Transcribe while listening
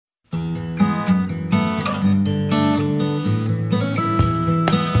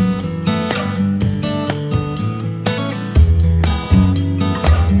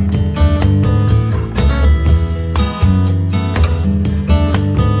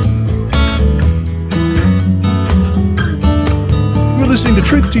listening to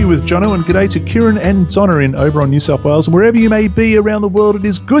Truth to You with Jono, and g'day to Kieran and Donna in over on New South Wales. And wherever you may be around the world, it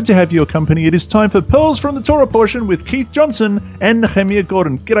is good to have your company. It is time for Pearls from the Torah portion with Keith Johnson and Nehemia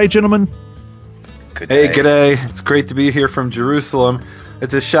Gordon. G'day, gentlemen. Good day. Hey, g'day. It's great to be here from Jerusalem.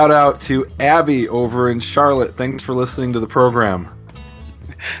 It's a shout out to Abby over in Charlotte. Thanks for listening to the program.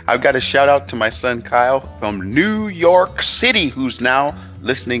 I've got a shout out to my son Kyle from New York City, who's now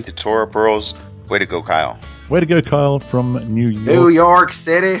listening to Torah Pearls. Way to go, Kyle. Way to go, Kyle, from New York. New York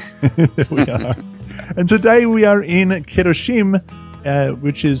City. We are. And today we are in Kedoshim,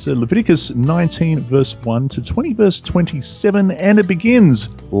 which is Leviticus 19, verse 1 to 20, verse 27, and it begins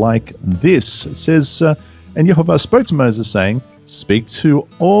like this. It says, And Yehovah spoke to Moses, saying, Speak to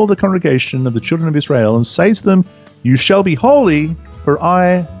all the congregation of the children of Israel, and say to them, You shall be holy, for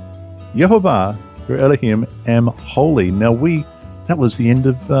I, Yehovah, your Elohim, am holy. Now that was the end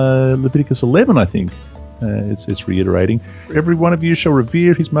of Leviticus 11, I think. It's reiterating. Every one of you shall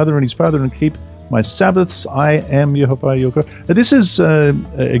revere his mother and his father and keep my Sabbaths. I am Yehovah your God. This is,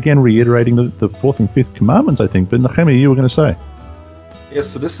 again, reiterating the fourth and fifth commandments, I think. But Nehemia, you were going to say. Yes,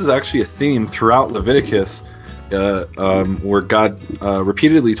 so this is actually a theme throughout Leviticus where God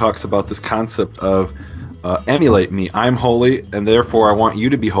repeatedly talks about this concept of emulate me. I'm holy, and therefore I want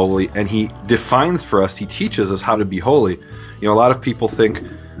you to be holy. And he defines for us, he teaches us how to be holy. You know, a lot of people think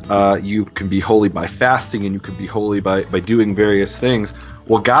you can be holy by fasting, and you can be holy by doing various things.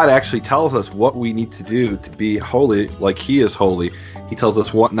 Well, God actually tells us what we need to do to be holy, like he is holy. He tells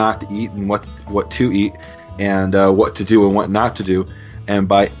us what not to eat and what to eat, and what to do and what not to do. And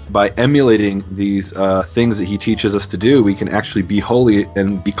by emulating these things that he teaches us to do, we can actually be holy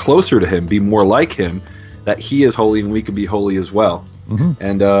and be closer to him, be more like him, that he is holy and we can be holy as well. Mm-hmm.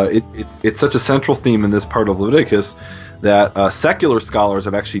 And it's such a central theme in this part of Leviticus that secular scholars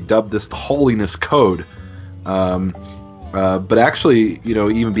have actually dubbed this the holiness code. But actually, you know,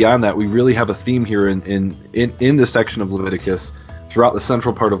 even beyond that, we really have a theme here in this section of Leviticus. Throughout the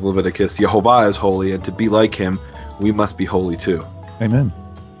central part of Leviticus, Yehovah is holy, and to be like him, we must be holy too. Amen.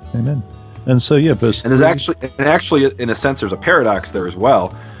 Amen. And so, yeah, verse and there's actually, in a sense, there's a paradox there as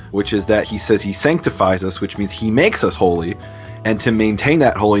well, which is that he says he sanctifies us, which means he makes us holy, and to maintain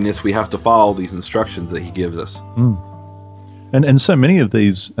that holiness, we have to follow these instructions that he gives us. Mm. And so many of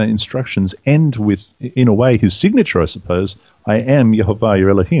these instructions end with, in a way, his signature, I suppose. I am Yehovah your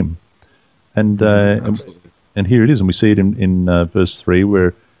Elohim. And here it is, and we see it in verse 3,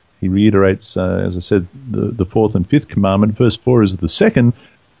 where he reiterates, as I said, the fourth and fifth commandment. Verse 4 is the second.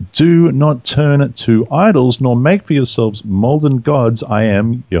 Do not turn to idols, nor make for yourselves molten gods. I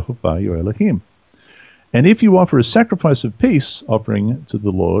am Yehovah your Elohim. And if you offer a sacrifice of peace offering to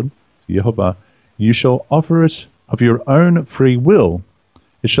the Lord, to Yehovah, you shall offer it of your own free will.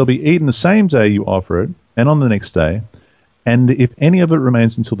 It shall be eaten the same day you offer it, and on the next day. And if any of it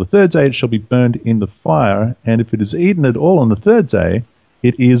remains until the third day, it shall be burned in the fire. And if it is eaten at all on the third day,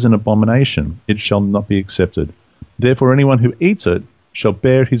 it is an abomination. It shall not be accepted. Therefore, anyone who eats it shall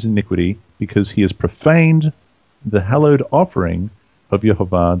bear his iniquity, because he has profaned the hallowed offering of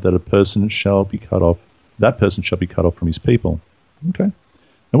Yehovah, that person shall be cut off from his people. Okay.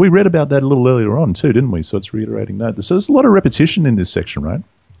 And we read about that a little earlier on too, didn't we? So it's reiterating that. So there's a lot of repetition in this section, right?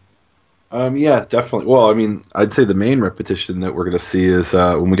 Yeah, definitely. Well, I mean, I'd say the main repetition that we're going to see is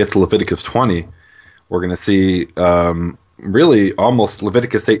when we get to Leviticus 20, we're going to see really almost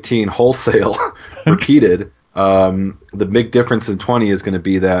Leviticus 18 wholesale repeated. The big difference in 20 is going to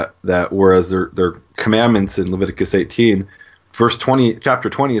be that whereas their commandments in Leviticus 18, chapter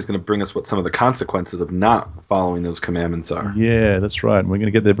 20 is going to bring us what some of the consequences of not following those commandments are. Yeah, that's right. And we're going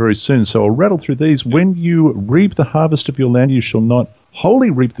to get there very soon. So I'll rattle through these. When you reap the harvest of your land, you shall not wholly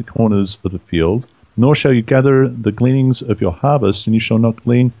reap the corners of the field, nor shall you gather the gleanings of your harvest, and you shall not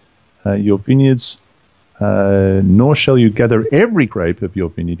glean your vineyards, nor shall you gather every grape of your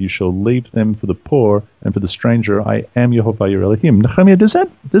vineyard. You shall leave them for the poor and for the stranger. I am Yehovah your Elohim. Nehemia,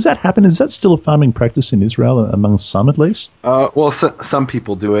 does that happen? Is that still a farming practice in Israel, among some at least? Well, some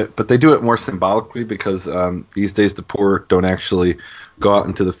people do it, but they do it more symbolically, because these days the poor don't actually go out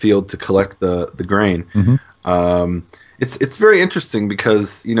into the field to collect the grain. Mm-hmm. It's very interesting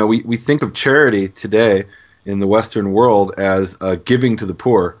because, you know, we think of charity today in the Western world as giving to the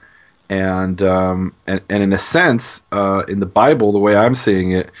poor. And in a sense, in the Bible, the way I'm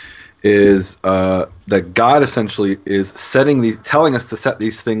seeing it is that God essentially is telling us to set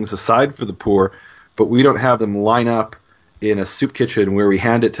these things aside for the poor, but we don't have them line up in a soup kitchen where we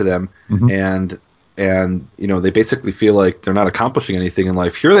hand it to them, mm-hmm. and you know, they basically feel like they're not accomplishing anything in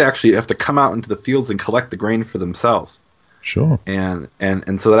life. Here, they actually have to come out into the fields and collect the grain for themselves. Sure. And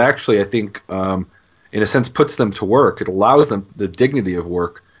so that actually, I think, in a sense, puts them to work. It allows them the dignity of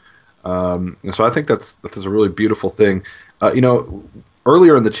work. And so I think that's a really beautiful thing.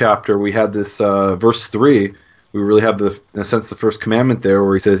 Earlier in the chapter, we had this verse 3. We really have, in a sense, the first commandment there,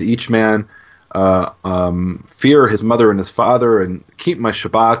 where he says, each man fear his mother and his father, and keep my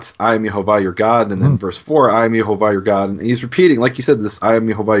Shabbats. I am Yehovah your God. And then verse 4, I am Yehovah your God. And he's repeating, like you said, this I am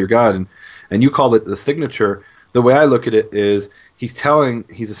Yehovah your God. And you called it the signature. The way I look at it is he's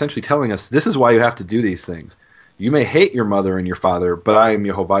essentially telling us, this is why you have to do these things. You may hate your mother and your father, but I am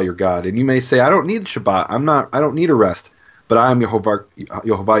Yehovah your God. And you may say, I don't need Shabbat. I don't need a rest. But I am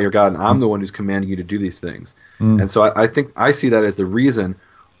Yehovah your God, and I'm the one who's commanding you to do these things. And so I think I see that as the reason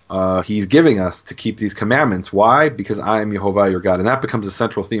he's giving us to keep these commandments. Why? Because I am Yehovah your God. And that becomes a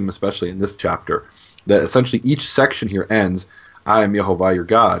central theme, especially in this chapter, that essentially each section here ends, I am Yehovah your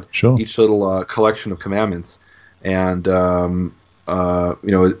God. Sure. Each little collection of commandments. And, and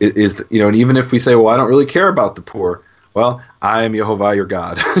even if we say, well, I don't really care about the poor, well, I am Yehovah your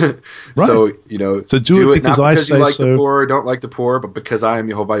God. Right. So do it because not I because say you like so. the poor or don't like the poor, but because I am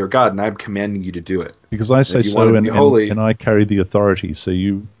Yehovah your God, and I'm commanding you to do it. Because I say if you so, want to and, be holy, and I carry the authority. So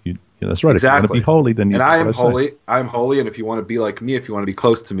you that's right. Exactly. If you want to be holy, then you and do I what am say. holy. I'm holy, and if you want to be like me, if you want to be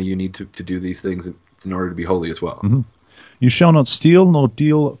close to me, you need to do these things in order to be holy as well. Mm-hmm. You shall not steal, nor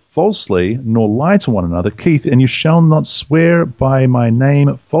deal falsely, nor lie to one another, Keith, and you shall not swear by my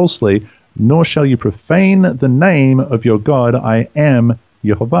name falsely, nor shall you profane the name of your God. I am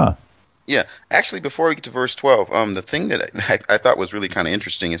Yehovah. Yeah, actually, before we get to verse 12, the thing that I thought was really kind of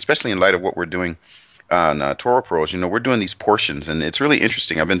interesting, especially in light of what we're doing on Torah Pearls, we're doing these portions, and it's really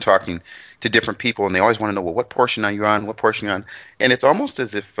interesting. I've been talking to different people, and they always want to know, well, what portion are you on? What portion are you on? And it's almost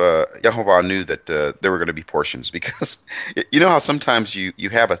as if Yehovah knew that there were going to be portions, because you know how sometimes you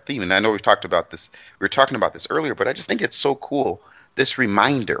have a theme, and I know we were talking about this earlier, but I just think it's so cool, this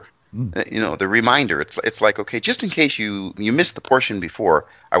reminder. The reminder. It's like, okay, just in case you missed the portion before,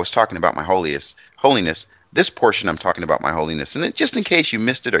 I was talking about my holiness. This portion, I'm talking about my holiness. And just in case you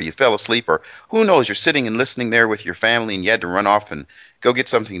missed it, or you fell asleep, or who knows, you're sitting and listening there with your family, and you had to run off and go get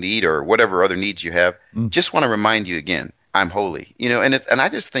something to eat, or whatever other needs you have. Just want to remind you again, I'm holy. And I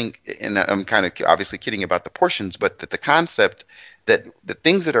just think, and I'm kind of obviously kidding about the portions, but that the concept that the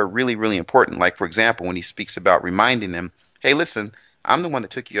things that are really, really important, like for example, when he speaks about reminding them, hey, listen, I'm the one that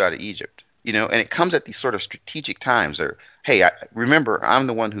took you out of Egypt, and it comes at these sort of strategic times. Or, hey, remember, I'm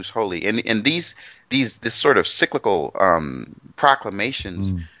the one who's holy, and this sort of cyclical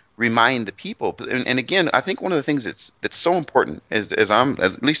proclamations remind the people. And again, I think one of the things that's so important is as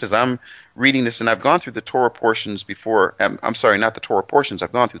I'm reading this, and I've gone through the Torah portions before. I'm sorry, not the Torah portions.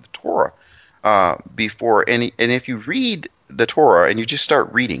 I've gone through the Torah before, and if you read the Torah and you just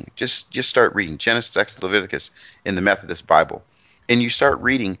start reading, just start reading Genesis, Exodus, Leviticus in the Methodist Bible. And you start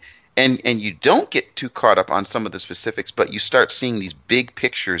reading, and you don't get too caught up on some of the specifics, but you start seeing these big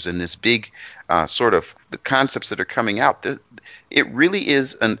pictures and this big sort of the concepts that are coming out. It really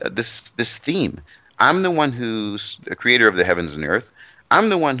is this theme. I'm the one who's the creator of the heavens and earth. I'm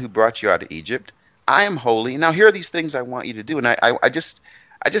the one who brought you out of Egypt. I am holy. Now here are these things I want you to do. And I just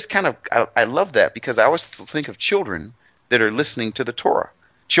kind of I love that, because I always think of children that are listening to the Torah.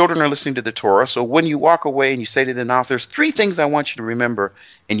 Children are listening to the Torah, so when you walk away and you say to them, now, if there's 3 things I want you to remember,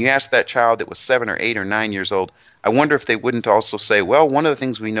 and you ask that child that was 7 or 8 or 9 years old, I wonder if they wouldn't also say, well, one of the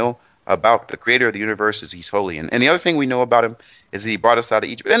things we know about the creator of the universe is he's holy. And the other thing we know about him is that he brought us out of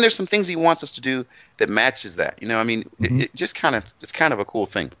Egypt. And there's some things he wants us to do that matches that. It just it's kind of a cool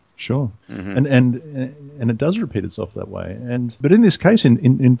thing. Sure. And it does repeat itself that way. But in this case,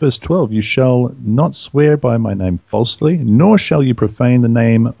 in verse 12, you shall not swear by my name falsely, nor shall you profane the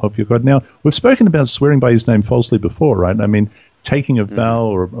name of your God. Now, we've spoken about swearing by his name falsely before, right? I mean, taking a vow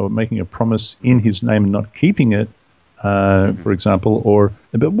or making a promise in his name and not keeping it, for example.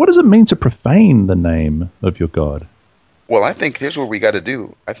 But what does it mean to profane the name of your God? Well, I think here's what we got to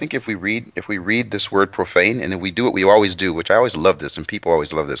do. I think if we read this word profane, and then we do what we always do, which I always love this, and people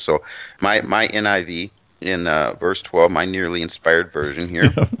always love this. So my NIV in verse 12, my nearly inspired version here.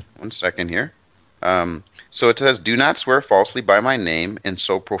 One second here. So it says, do not swear falsely by my name, and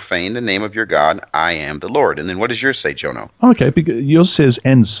so profane the name of your God. I am the Lord. And then what does yours say, Jono? Okay, because yours says,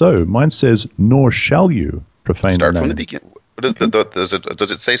 and so. Mine says, nor shall you profane the name. Start from the beginning. Does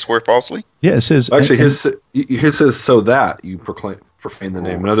it say swear falsely? Yeah, it says. Actually, his says so that you profane the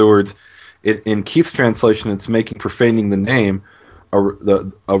name. In other words, in Keith's translation, it's making profaning the name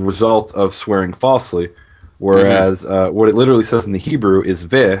a result of swearing falsely, whereas what it literally says in the Hebrew is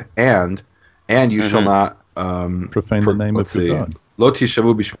ve and you shall not profane the name of your God. Lo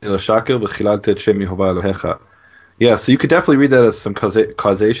tishavu b'shmi l'shakel v'chilal tet shem Yehovah Elohecha. Yeah, so you could definitely read that as some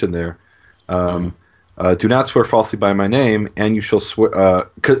causation there. do not swear falsely by my name, and you shall swear.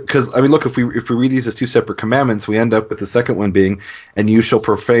 Because I mean, look, if we read these as two separate commandments, we end up with the second one being, and you shall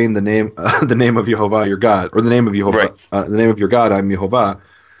profane the name the name of Yehovah your God, or the name of Yehovah, the name of your God. I'm Yehovah.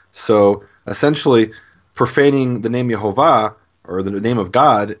 So essentially, profaning the name Yehovah or the name of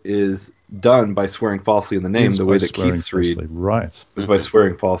God is done by swearing falsely in the name, the way that Keith's read is by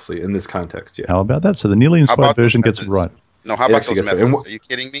swearing falsely in this context. Yeah. How about that? So the nearly inspired version gets it right. No, how about those methods? Are you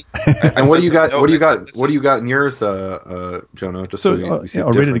kidding me? And what do you got? What do you got? What do you got in yours, Jonah? Just so we see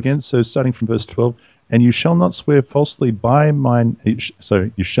I'll read it again. So starting from verse 12, and you shall not swear falsely by mine. So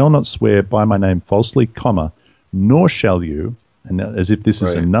you shall not swear by my name falsely, comma, nor shall you, and as if this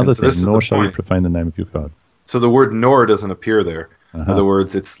is another thing, nor shall you profane the name of your God. So the word "nor" doesn't appear there. In other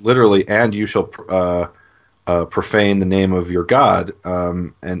words, it's literally, and you shall profane the name of your God.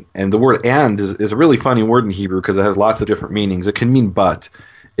 And the word "and" is a really funny word in Hebrew because it has lots of different meanings. It can mean but.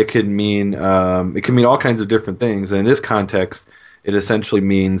 It can mean all kinds of different things. And in this context, it essentially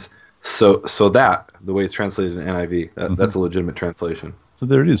means so that, the way it's translated in NIV. That's a legitimate translation. So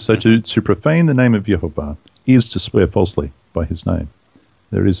there it is. So to profane the name of Yehovah is to swear falsely by his name.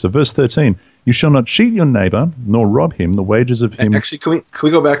 There it is. So verse 13, you shall not cheat your neighbor, nor rob him the wages of him. Actually, can we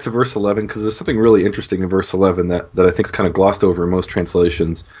go back to verse 11? Because there's something really interesting in verse 11 that I think is kind of glossed over in most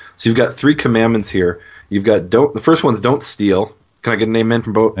translations. So you've got three commandments here. You've got the first one's don't steal. Can I get an amen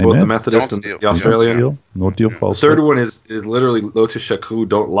from both the Methodist and the Australian? Don't steal, nor deal falsely. The third one is literally lo tishakru,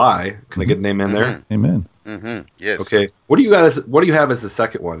 don't lie. Can I get an amen there? Amen. Yes. Okay. What do you have as the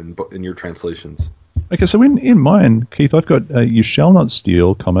second one in your translations? Okay, so in mine, Keith, I've got you shall not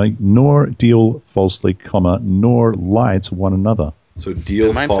steal, comma, nor deal falsely, comma, nor lie to one another. So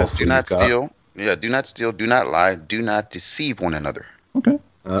deal mine falsely. Says, do not steal. Yeah, do not steal, do not lie, do not deceive one another. Okay.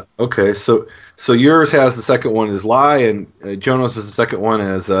 Okay, so yours has the second one as lie, and Jonas was the second one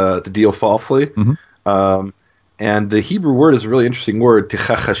as to deal falsely. And the Hebrew word is a really interesting word,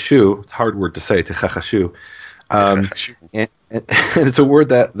 tichachashu. It's a hard word to say, tichachashu. And it's a word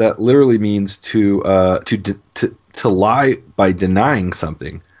that literally means to lie by denying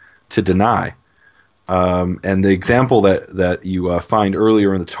something, to deny. And the example that you find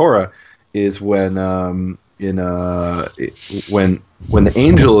earlier in the Torah is when the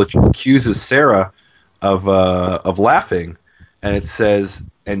angel accuses Sarah of laughing, and it says,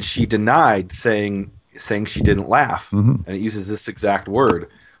 and she denied, saying she didn't laugh, and it uses this exact word.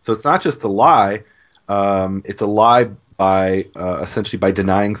 So it's not just a lie; it's a lie by essentially by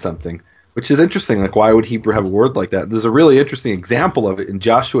denying something, which is interesting. Like, why would Hebrew have a word like that? There's a really interesting example of it in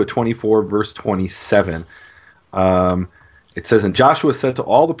Joshua 24, verse 27. It says, and Joshua said to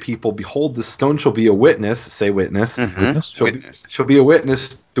all the people, behold, this stone shall be a witness, say witness, shall be a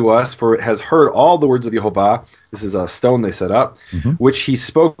witness to us, for it has heard all the words of Yehovah. This is a stone they set up, which he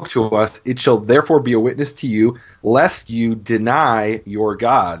spoke to us. It shall therefore be a witness to you, lest you deny your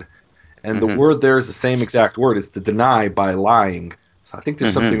God. And the word there is the same exact word. It's to deny by lying. So I think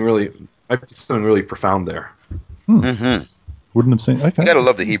there's something really profound there. Wouldn't have seen. Okay. You got to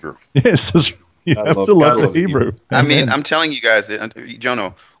love the Hebrew. Yes, you have to love the Hebrew. I mean, I'm telling you guys that,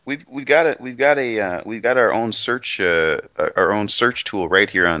 Jono, we've got our own search tool right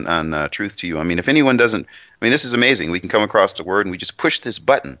here on Truth to You. I mean, if anyone doesn't, I mean, this is amazing. We can come across the word and we just push this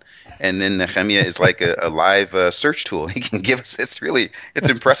button, and then Nehemia is like a live search tool. He can give us. It's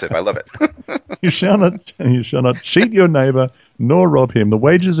impressive. I love it. You shall not cheat your neighbor, nor rob him. The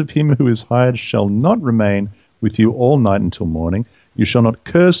wages of him who is hired shall not remain with you all night until morning. You shall not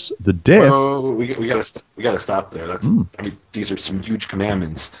curse the deaf. Oh, we gotta stop there. That's I mean, these are some huge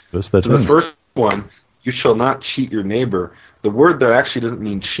commandments. Verse So the first one, you shall not cheat your neighbor. The word there actually doesn't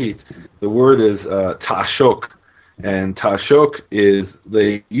mean cheat. The word is ta'ashok, and ta'ashok is,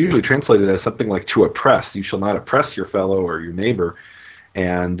 they usually translate it as something like to oppress. You shall not oppress your fellow or your neighbor,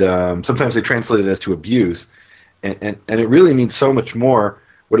 and sometimes they translate it as to abuse, and it really means so much more.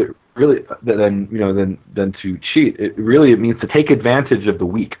 What it really than to cheat. It means to take advantage of the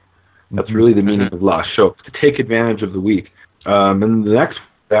weak. That's really the meaning of la'ashok, to take advantage of the weak. And the next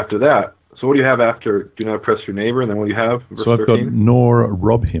after that. So what do you have after do not oppress your neighbor? And then what do you have? Verse so I've 13? Got nor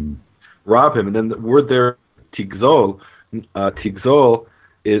rob him. Rob him, and then the word there tigzol. Tigzol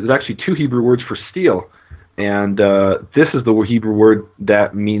is actually two Hebrew words for steal, and this is the Hebrew word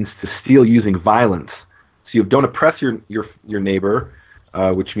that means to steal using violence. So you don't oppress your neighbor.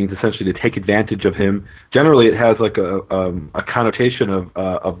 Which means essentially to take advantage of him. Generally, it has like a connotation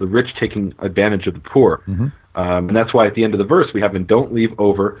of the rich taking advantage of the poor, and that's why at the end of the verse we have, and don't leave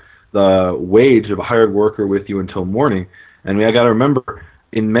over the wage of a hired worker with you until morning. And I got to remember,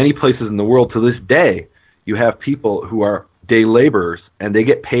 in many places in the world to this day, you have people who are day laborers, and they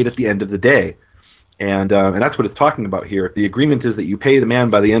get paid at the end of the day. And that's what it's talking about here. The agreement is that you pay the man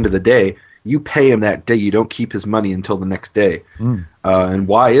by the end of the day. You pay him that day. You don't keep his money until the next day. And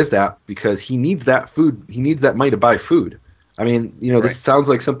why is that? Because he needs that food. He needs that money to buy food. I mean, this sounds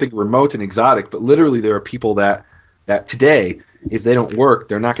like something remote and exotic, but literally there are people that today, if they don't work,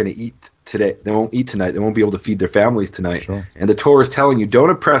 they're not going to eat today. They won't eat tonight. They won't be able to feed their families tonight. Sure. And the Torah is telling you, don't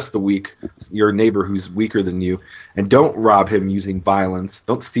oppress the weak, your neighbor who's weaker than you, and don't rob him using violence.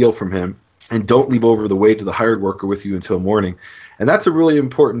 Don't steal from him, and don't leave over the wage of the hired worker with you until morning. And that's a really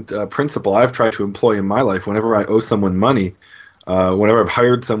important principle I've tried to employ in my life. Whenever I owe someone money, whenever I've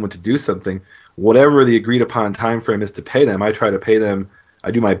hired someone to do something, whatever the agreed upon time frame is to pay them, I try to pay them.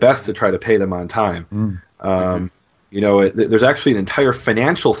 I do my best to try to pay them on time. There's actually an entire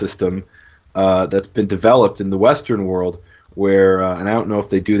financial system that's been developed in the Western world where, and I don't know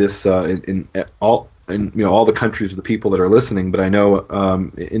if they do this in all the countries of the people that are listening, but I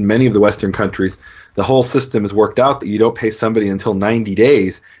know in many of the Western countries, the whole system is worked out that you don't pay somebody until 90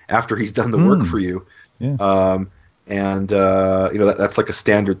 days after he's done the work for you. Yeah. That's like a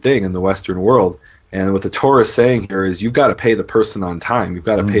standard thing in the Western world. And what the Torah is saying here is you've got to pay the person on time. You've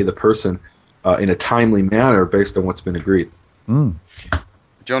got to pay the person in a timely manner based on what's been agreed.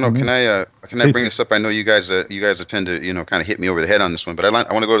 Jono, can I bring this up? I know you guys tend to kind of hit me over the head on this one, but I want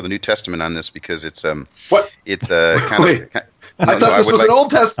to go to the New Testament on this because it's what? It's kind of. I thought this was an Old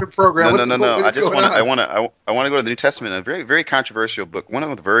Testament program. No. I want to go to the New Testament. A very, very controversial book. One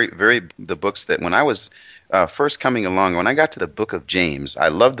of the books that when I was first coming along, when I got to the book of James, I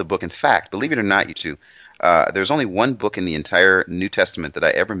loved the book. In fact, believe it or not, you two, there's only one book in the entire New Testament that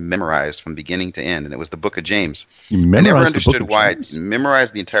I ever memorized from beginning to end, and it was the book of James. You memorized I never understood why James? I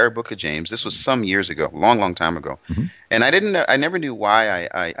memorized the entire book of James. This was some years ago, long time ago. And I never knew why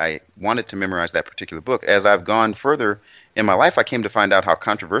I wanted to memorize that particular book. As I've gone further in my life, I came to find out how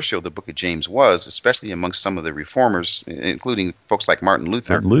controversial the book of James was, especially amongst some of the reformers, including folks like Martin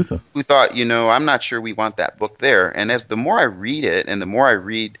Luther, who thought, I'm not sure we want that book there. And as the more I read it and the more I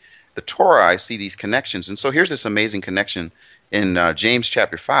read the Torah, I see these connections. And so here's this amazing connection in James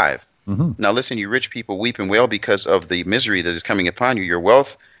chapter 5. Now listen, you rich people, weep and wail because of the misery that is coming upon you. Your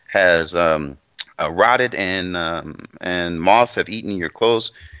wealth has rotted and moths have eaten your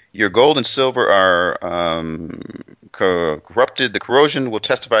clothes. Your gold and silver are corrupted. The corrosion will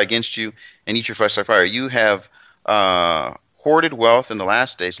testify against you and eat your flesh like fire. You have hoarded wealth in the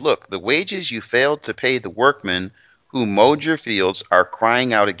last days. Look, the wages you failed to pay the workmen who mowed your fields are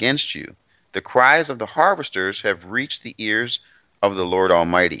crying out against you. The cries of the harvesters have reached the ears of the Lord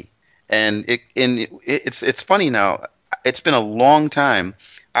Almighty. And it's funny now. It's been a long time,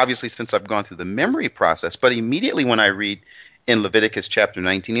 obviously, since I've gone through the memory process. But immediately when I read in Leviticus chapter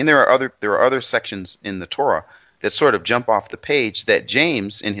 19, and there are other sections in the Torah that sort of jump off the page that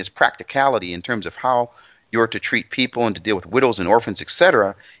James, in his practicality in terms of how you're to treat people and to deal with widows and orphans,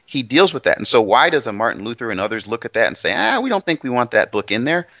 etc., he deals with that. And so why does a Martin Luther and others look at that and say, we don't think we want that book in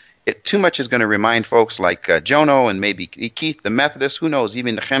there? It too much is going to remind folks like Jono and maybe Keith, the Methodist, who knows,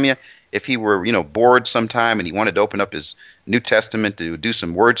 even Nehemia, if he were, bored sometime and he wanted to open up his New Testament to do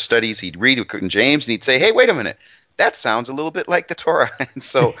some word studies, he'd read in James and he'd say, hey, wait a minute. That sounds a little bit like the Torah. And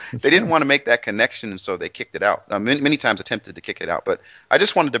so they didn't want to make that connection, and so they kicked it out. Many times attempted to kick it out. But I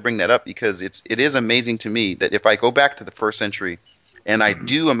just wanted to bring that up because it is amazing to me that if I go back to the first century, and I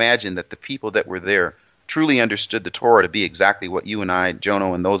do imagine that the people that were there truly understood the Torah to be exactly what you and I,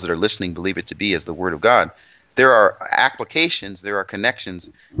 Jono, and those that are listening believe it to be as the Word of God, there are applications, there are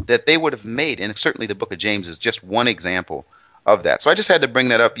connections that they would have made. And certainly the book of James is just one example of that. So I just had to bring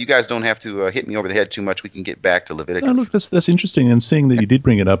that up. You guys don't have to hit me over the head too much. We can get back to Leviticus. No, look, that's interesting. And seeing that you did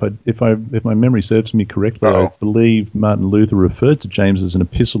bring it up, if my memory serves me correctly, I believe Martin Luther referred to James as an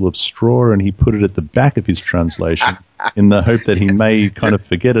epistle of straw, and he put it at the back of his translation in the hope that he may kind of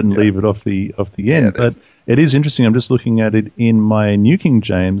forget it and leave it off the end. But it is interesting. I'm just looking at it in my New King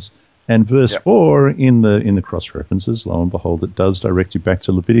James, and verse 4 in the cross references. Lo and behold, it does direct you back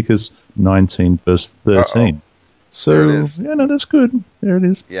to Leviticus 19, verse 13. So, that's good. There it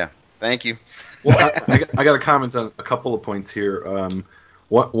is. Yeah, thank you. Well, I got to comment on a couple of points here.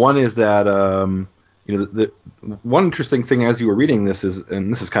 One is that the one interesting thing as you were reading this is,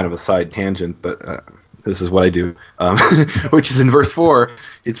 and this is kind of a side tangent, but this is what I do, which is in verse 4.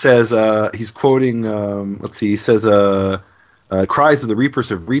 It says he's quoting. He says, "Cries of the reapers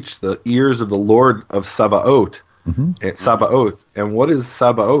have reached the ears of the Lord of Sabaoth." Sabaoth. And what is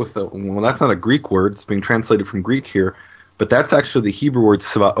Sabaoth? Well, that's not a Greek word. It's being translated from Greek here, but that's actually the Hebrew word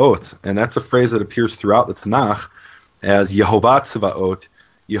Sabaoth, and that's a phrase that appears throughout the Tanakh as Yehovah Sabaoth,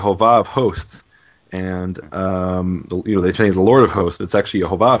 Yehovah of hosts, and they say he's the Lord of hosts. It's actually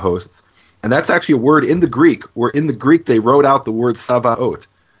Yehovah of hosts, And that's actually a word in the Greek, where in the Greek they wrote out the word Sabaoth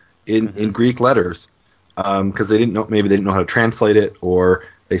in Greek letters, because they didn't know, maybe they didn't know how to translate it, or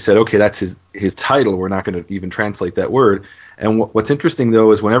they said, okay, that's his title, we're not going to even translate that word. And what's interesting,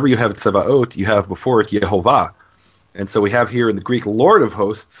 though, is whenever you have Sabaoth, you have before it Yehovah. And so we have here in the Greek Lord of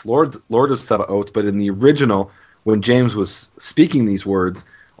hosts, Lord of Sabaoth, but in the original, when James was speaking these words,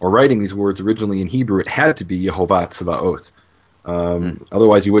 or writing these words originally in Hebrew, it had to be Yehovah Tsevaot.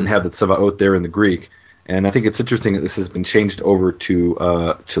 Otherwise, you wouldn't have the Tsevaot there in the Greek. And I think it's interesting that this has been changed over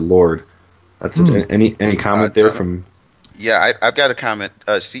to Lord. That's any comment there from? Yeah, I've got a comment.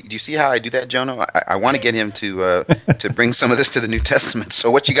 Do you see how I do that, Jonah? I want to get him to bring some of this to the New Testament.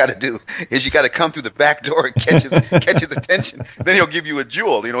 So what you got to do is you got to come through the back door and catch his attention. Then he'll give you a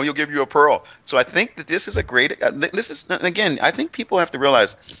jewel. He'll give you a pearl. So I think that this is a great. Again, I think people have to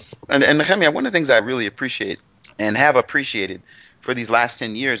realize, and Nehemia, one of the things I really appreciate and have appreciated for these last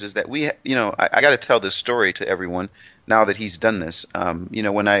 10 years is that I got to tell this story to everyone now that he's done this. When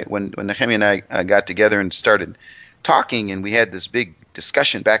Nehemia and I got together and started talking, and we had this big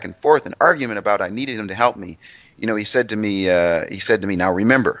discussion back and forth, an argument about I needed him to help me. He said to me, now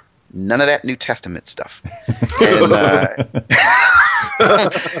remember, none of that New Testament stuff.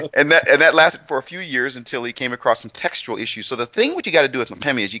 And that lasted for a few years until he came across some textual issues. So the thing what you got to do with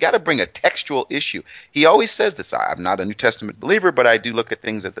Nehemia is you got to bring a textual issue. He always says this, I'm not a New Testament believer, but I do look at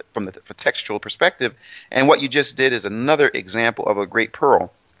things from the textual perspective. And what you just did is another example of a great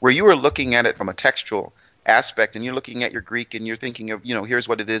pearl, where you are looking at it from a textual aspect, and you're looking at your Greek, and you're thinking of, here's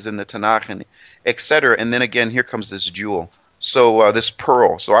what it is in the Tanakh, and etc. And then again, here comes this jewel. So this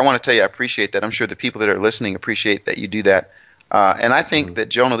pearl. So I want to tell you, I appreciate that. I'm sure the people that are listening appreciate that you do that. And I think that,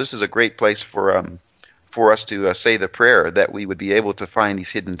 Jonah, this is a great place for us to say the prayer that we would be able to find these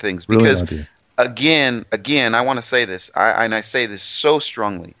hidden things. Because again, I want to say this, and I say this so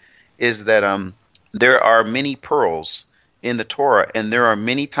strongly, is that there are many pearls in the Torah, and there are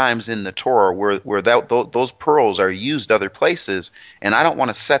many times in the Torah where those pearls are used other places, and I don't want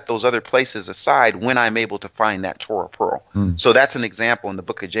to set those other places aside when I'm able to find that Torah pearl. So that's an example in the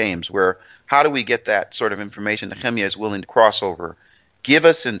book of James, where how do we get that sort of information? Nehemia is willing to cross over, give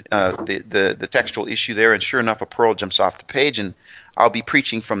us the textual issue there, and sure enough, a pearl jumps off the page, and I'll be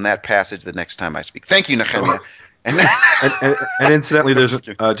preaching from that passage the next time I speak. Thank you, Nehemia. And incidentally, there's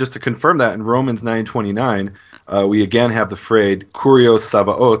just to confirm that in Romans 9:29, we again have the phrase "Kurios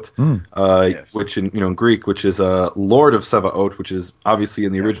Sabaoth," yes, which in Greek, which is Lord of Sabaoth, which is obviously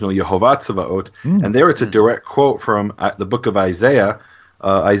in the original Yehovah Sabaoth, and there it's a direct quote from the book of Isaiah,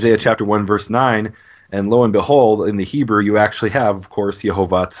 Isaiah chapter 1 verse 9, and lo and behold, in the Hebrew you actually have, of course,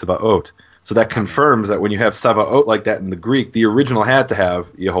 Yehovah Sabaoth. So that confirms that when you have Sabaoth like that in the Greek, the original had to have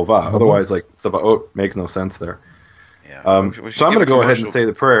Yehovah. Otherwise, like Sabaoth makes no sense there. Yeah. So I'm going to go ahead and say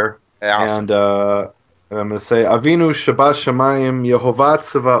the prayer. Yeah, awesome. And I'm going to say, Avinu Shabbat Shamayim Yehovah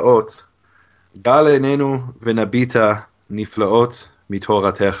Tsevaot, Gal Enenu V'nabita Niflaot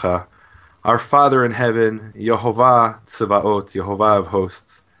Mitoratecha. Our Father in heaven, Yehovah Tsevaot, Yehovah of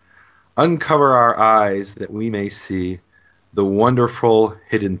hosts, uncover our eyes that we may see the wonderful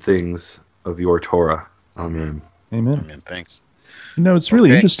hidden things of your Torah. Amen. Amen. Amen. Thanks. It's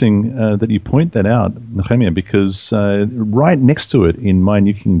really interesting that you point that out, Nehemia, because right next to it in my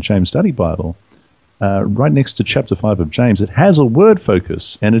New King James Study Bible, right next to chapter 5 of James, it has a word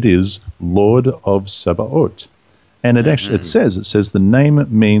focus, and it is Lord of Sabaoth. And it actually it says the name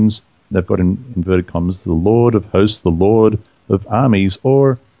means, they've got in inverted commas, the Lord of hosts, the Lord of armies,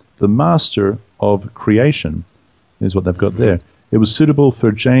 or the master of creation, is what they've got there. It was suitable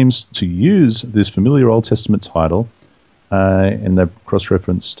for James to use this familiar Old Testament title, and they've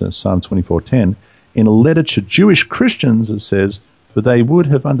cross-referenced Psalm 24:10, in a letter to Jewish Christians, it says, for they would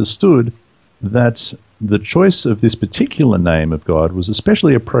have understood that the choice of this particular name of God was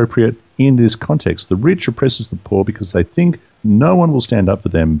especially appropriate in this context. The rich oppresses the poor because they think no one will stand up for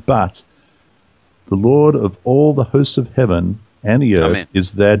them, but the Lord of all the hosts of heaven and the earth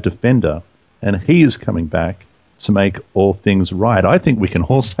is their defender, and he is coming back to make all things right. I think we can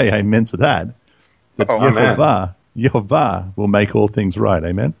all say amen to that. That Yehovah will make all things right.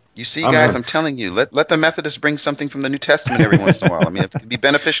 Amen? You see, guys, I'm telling you, let the Methodists bring something from the New Testament every once in a while. I mean, it could be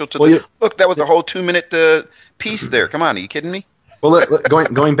beneficial to look, that was a whole 2-minute piece there. Come on, are you kidding me? Well,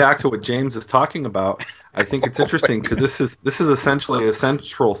 going back to what James is talking about, I think it's interesting because this is essentially a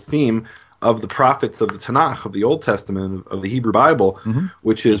central theme of the prophets of the Tanakh, of the Old Testament, of the Hebrew Bible,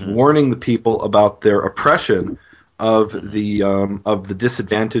 which is warning the people about their oppression of the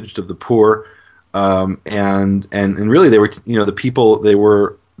disadvantaged, of the poor, and really they were, the people, they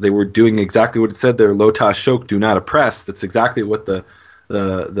were doing exactly what it said there, lo tashok, do not oppress. That's exactly what the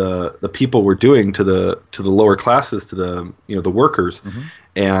the people were doing to the lower classes, to the the workers,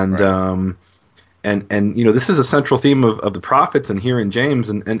 and Right. and this is a central theme of the prophets and here in James,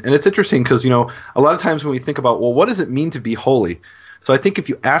 and it's interesting because a lot of times when we think about, well, what does it mean to be holy? So I think if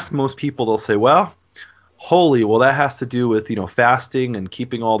you ask most people, they'll say, well, holy, well, that has to do with fasting and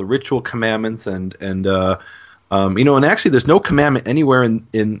keeping all the ritual commandments, and actually there's no commandment anywhere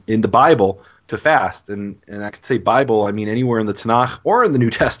in the Bible to fast, and I could say Bible, I mean anywhere in the Tanakh or in the New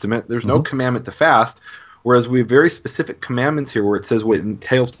Testament, there's no commandment to fast, whereas we have very specific commandments here where it says what it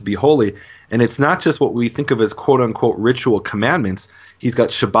entails to be holy, and it's not just what we think of as quote-unquote ritual commandments. He's got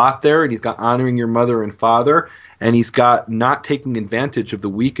Shabbat there, and he's got honoring your mother and father, and he's got not taking advantage of the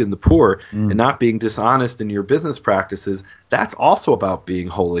weak and the poor, and not being dishonest in your business practices. That's also about being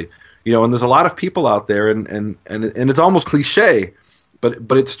holy. And there's a lot of people out there, and it's almost cliche,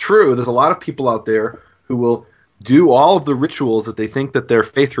 but it's true. There's a lot of people out there who will do all of the rituals that they think that their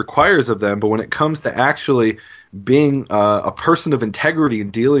faith requires of them, but when it comes to actually being a person of integrity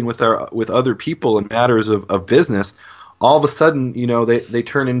and dealing with other people in matters of business, all of a sudden, they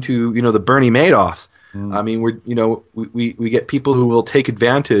turn into the Bernie Madoffs. I mean, we get people who will take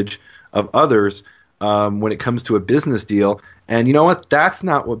advantage of others when it comes to a business deal. And you know what? That's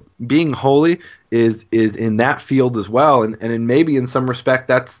not what being holy is in that field as well. And maybe in some respect,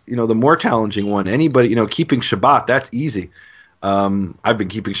 that's the more challenging one. Anybody, keeping Shabbat, that's easy. I've been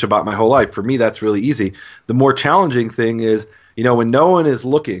keeping Shabbat my whole life. For me, that's really easy. The more challenging thing is, when no one is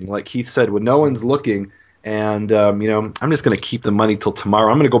looking, like Keith said, when no one's looking, and I'm just going to keep the money till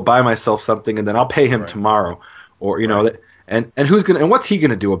tomorrow. I'm going to go buy myself something, and then I'll pay him tomorrow, or and who's going to, and what's he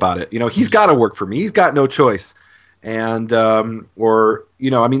going to do about it? He's got to work for me. He's got no choice, and or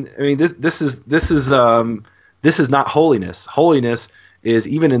I mean this is not holiness. Holiness is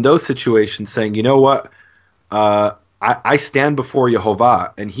even in those situations saying, you know what, I stand before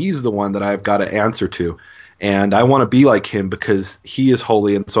Yehovah, and He's the one that I've got to answer to. And I want to be like Him because He is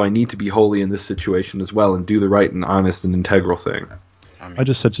holy, and so I need to be holy in this situation as well and do the right and honest and integral thing. I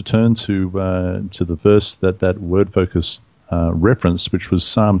just had to turn to the verse that word focus reference, which was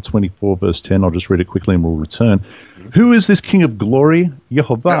Psalm 24, verse 10. I'll just read it quickly and we'll return. Who is this King of glory?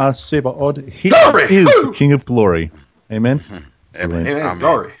 Yehovah Sabaoth. He is the King of glory. Amen? Amen. Amen.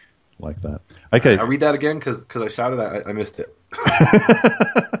 Glory. Like that. Okay. I'll read that again because I shouted that. I missed it.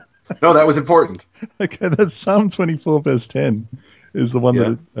 No, that was important. Okay, that's Psalm 24, verse 10 is the one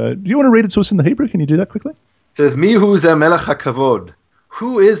that... do you want to read it to us in the Hebrew? Can you do that quickly? It says, Mihu ze melech hakavod.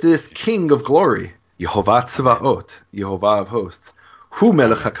 Who is this King of glory? Yehovah Sabaoth, Yehovah of hosts. Hu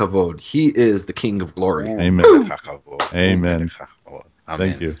melech hakavod. He is the King of glory. Amen. Amen.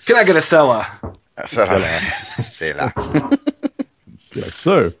 Thank you. Can I get a Selah? Selah. Yeah,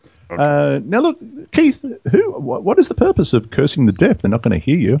 so, now look, Keith, what is the purpose of cursing the deaf? They're not going to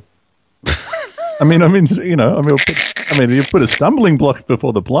hear you. You put a stumbling block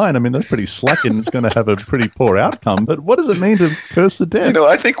before the blind. I mean, that's pretty slack, and it's going to have a pretty poor outcome. But what does it mean to curse the deaf?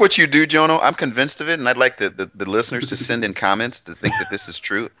 I think what you do, Jono, I'm convinced of it, and I'd like the listeners to send in comments to think that this is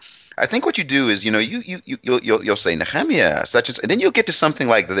true. I think what you do is, you'll say Nehemia, such as, and then you'll get to something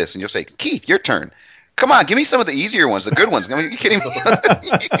like this, and you'll say, Keith, your turn. Come on, give me some of the easier ones, the good ones. I mean, are you kidding me?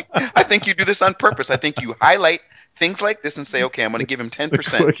 I think you do this on purpose. I think you highlight things like this and say, okay, I'm going to give him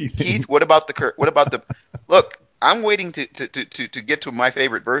 10%. Keith, what about the look? I'm waiting to get to my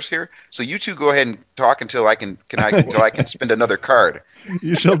favorite verse here. So you two go ahead and talk until I can spend another card.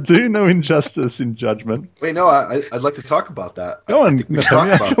 You shall do no injustice in judgment. Wait, no, I'd like to talk about that. Go on,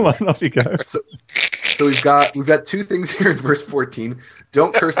 come on, off you go. So we've got two things here in verse 14.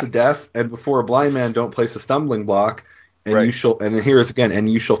 Don't curse the deaf, and before a blind man don't place a stumbling block. And you shall, and here is again, and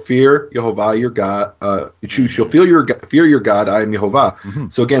you shall fear Yehovah your God. You shall fear your God. I am Yehovah. Mm-hmm.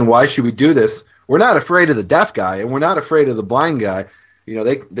 So again, why should we do this? We're not afraid of the deaf guy, and we're not afraid of the blind guy.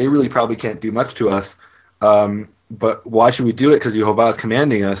 They really probably can't do much to us. But why should we do it? Because Yehovah is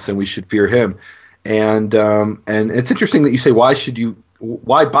commanding us, and we should fear Him. And it's interesting that you say,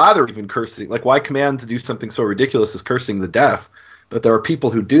 why bother even cursing? Like, why command to do something so ridiculous as cursing the deaf? But there are people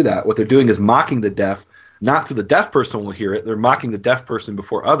who do that. What they're doing is mocking the deaf. Not so the deaf person will hear it. They're mocking the deaf person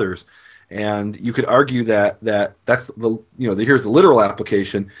before others, and you could argue that that's the here's the literal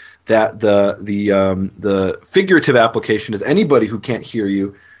application. That the figurative application is anybody who can't hear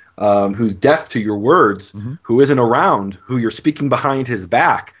you, who's deaf to your words, who isn't around, who you're speaking behind his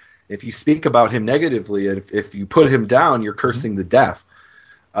back. If you speak about him negatively, and if you put him down, you're cursing the deaf.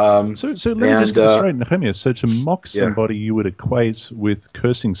 So let me just get straight, Nehemia. So to mock somebody, you would equate with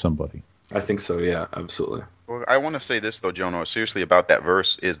cursing somebody. I think so, yeah, absolutely. Well, I want to say this, though, Jono, seriously about that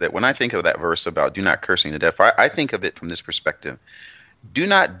verse, is that when I think of that verse about do not cursing the deaf, I think of it from this perspective. do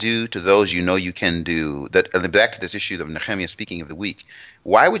not do to those you know you can do. That back to this issue of Nehemia speaking of the weak.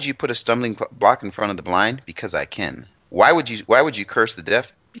 Why would you put a stumbling block in front of the blind? Because I can. Why would you curse the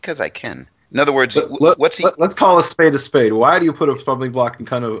deaf? Because I can. In other words, what's he? Let's call a spade a spade. Why do you put a stumbling block in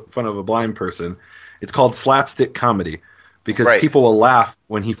front of a blind person? It's called slapstick comedy, because Right. people will laugh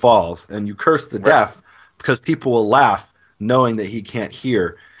when he falls, and you curse the deaf because people will laugh knowing that he can't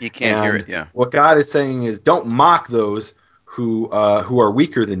hear. He can't hear it. Yeah. What God is saying is, don't mock those who are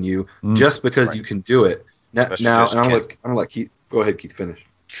weaker than you just because you can do it. Now, and I'm gonna let Keith go ahead. Keith, finish.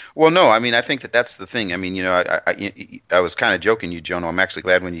 Well, no, I mean, I think that's the thing. I mean, I was kind of joking you, Jonah. I'm actually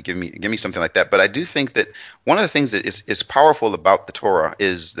glad when you give me something like that. But I do think that one of the things that is powerful about the Torah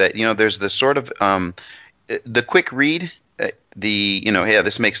is that, there's this sort of the quick read, yeah,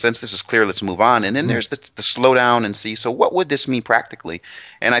 this makes sense. This is clear. Let's move on. And then there's the slow down and see. So what would this mean practically?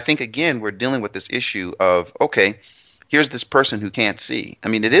 And I think, again, we're dealing with this issue of, okay, here's this person who can't see. I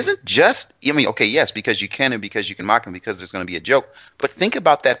mean, it isn't just, okay, yes, because you can and because you can mock him because there's going to be a joke. But think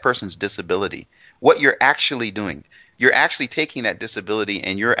about that person's disability, what you're actually doing. You're actually taking that disability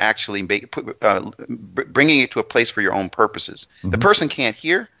and you're actually bringing it to a place for your own purposes. The person can't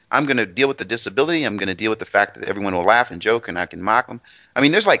hear. I'm going to deal with the disability. I'm going to deal with the fact that everyone will laugh and joke and I can mock them. I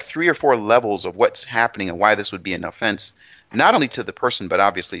mean, there's like 3 or 4 levels of what's happening and why this would be an offense, not only to the person, but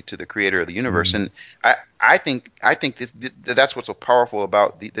obviously to the creator of the universe. And I think that's what's so powerful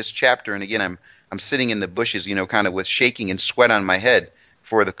about this chapter. And again, I'm sitting in the bushes, kind of with shaking and sweat on my head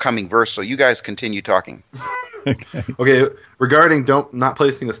for the coming verse. So you guys continue talking. Okay. Regarding not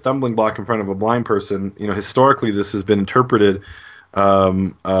placing a stumbling block in front of a blind person, historically this has been interpreted.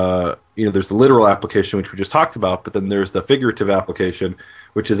 There's the literal application, which we just talked about, but then there's the figurative application,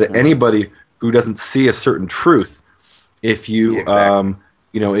 which is that anybody who doesn't see a certain truth, if you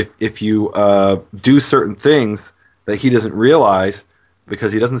if you do certain things that he doesn't realize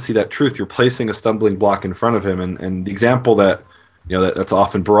because he doesn't see that truth, you're placing a stumbling block in front of him. And the example that that's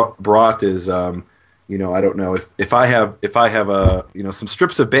often brought is I don't know, if I have some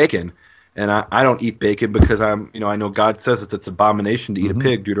strips of bacon and I don't eat bacon because I know God says that it's abomination to eat a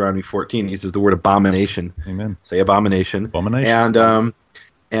pig. Deuteronomy 14 uses the word abomination. Amen. Say abomination. Abomination.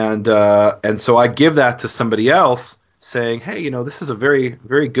 And so I give that to somebody else, saying, hey, this is a very,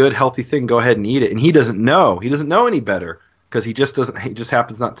 very good, healthy thing. Go ahead and eat it. And he doesn't know. He doesn't know any better because he just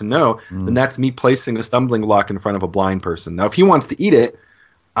happens not to know. Then that's me placing a stumbling block in front of a blind person. Now, if he wants to eat it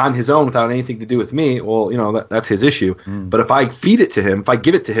on his own without anything to do with me, well, that's his issue. But if I feed it to him, if I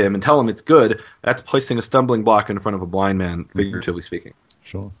give it to him and tell him it's good, that's placing a stumbling block in front of a blind man, figuratively speaking.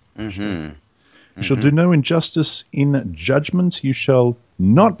 Sure. You shall do no injustice in judgment. You shall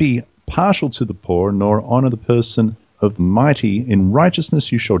not be partial to the poor, nor honor the person of the mighty. In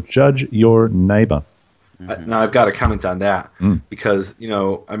righteousness you shall judge your neighbor. Now I've got to comment on that because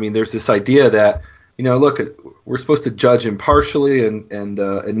there's this idea that look, we're supposed to judge impartially and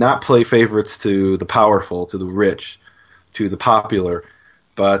not play favorites to the powerful, to the rich, to the popular.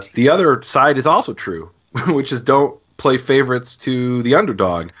 But the other side is also true, which is don't play favorites to the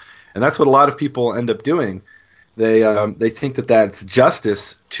underdog, and that's what a lot of people end up doing. They think that that's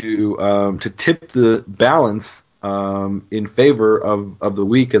justice to tip the balance in favor of the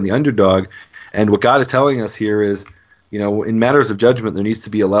weak and the underdog. And what God is telling us here is, in matters of judgment, there needs to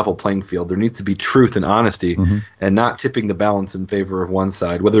be a level playing field. There needs to be truth and honesty, and not tipping the balance in favor of one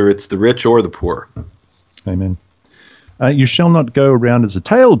side, whether it's the rich or the poor. Amen. You shall not go around as a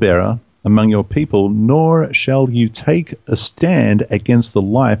talebearer among your people, nor shall you take a stand against the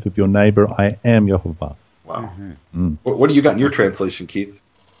life of your neighbor. I am Yehovah. Wow. What do you got in your translation, Keith?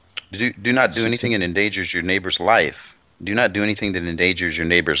 Do not do anything that endangers your neighbor's life. Do not do anything that endangers your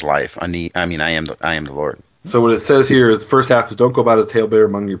neighbor's life. I am the Lord. So what it says here is the first half is don't go about as a talebearer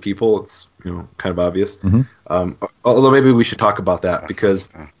among your people. It's kind of obvious. Although maybe we should talk about that because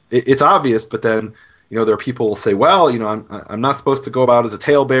it's obvious. But then there are people who will say, well, I'm not supposed to go about as a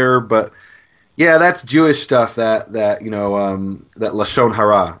talebearer, but yeah, that's Jewish stuff. That lashon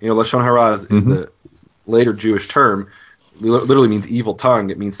hara. Lashon hara is the later Jewish term. Literally means evil tongue.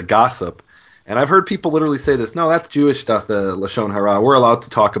 It means to gossip. And I've heard people literally say this. No, that's Jewish stuff. The lashon hara. We're allowed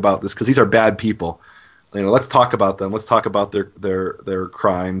to talk about this because these are bad people. Let's talk about them. Let's talk about their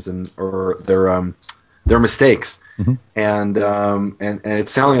crimes or their mistakes. And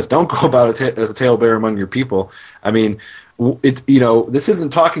it's telling us don't go about it as a talebearer among your people. I mean, this isn't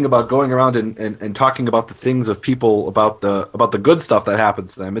talking about going around and talking about the things of people about the good stuff that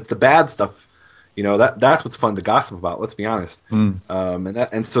happens to them. It's the bad stuff. That's what's fun to gossip about. Let's be honest. And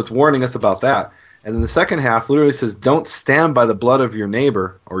so it's warning us about that. And then the second half literally says, "Don't stand by the blood of your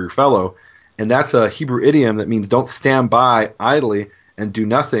neighbor or your fellow." And that's a Hebrew idiom that means don't stand by idly and do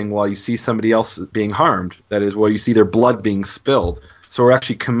nothing while you see somebody else being harmed. That is, while you see their blood being spilled. So we're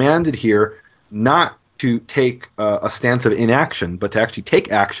actually commanded here not to take a stance of inaction, but to actually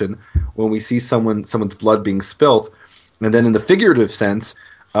take action when we see someone's blood being spilled. And then in the figurative sense,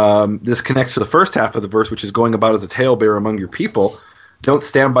 this connects to the first half of the verse, which is going about as a talebearer among your people. Don't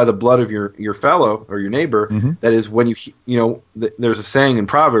stand by the blood of your fellow or your neighbor. Mm-hmm. That is, when there's a saying in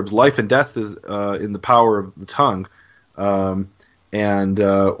Proverbs, life and death is in the power of the tongue. And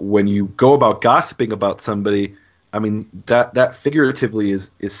when you go about gossiping about somebody, I mean, that figuratively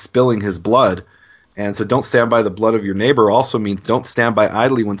is spilling his blood. And so don't stand by the blood of your neighbor also means don't stand by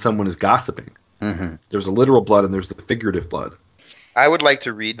idly when someone is gossiping. Mm-hmm. There's a literal blood and there's the figurative blood. I would like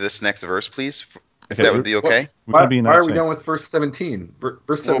to read this next verse, please, if that would be okay. Why are we done with verse 17?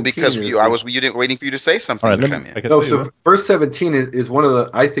 Verse 17 well, because I was waiting for you to say something. All right, so verse 17 is one of the,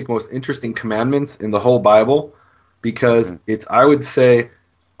 I think, most interesting commandments in the whole Bible, because it's, I would say,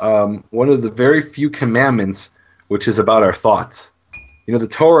 one of the very few commandments which is about our thoughts. You know, the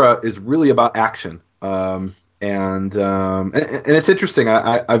Torah is really about action, and it's interesting.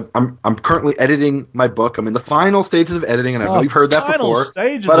 I'm currently editing my book. I'm in the final stages of editing, and I know you've heard that before.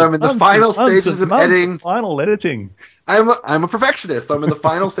 But I'm in the final stages of editing. Final editing. I'm a perfectionist. So I'm in the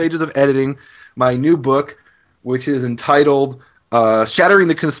final stages of editing my new book, which is entitled "Shattering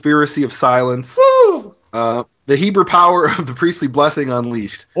the Conspiracy of Silence." Woo! The Hebrew Power of the Priestly Blessing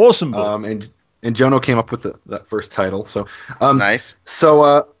Unleashed. Awesome book. And Jono came up with that first title. So nice. So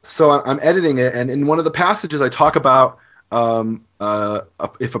I'm editing it, and in one of the passages I talk about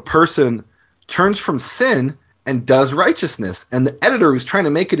if a person turns from sin and does righteousness, and the editor, who's trying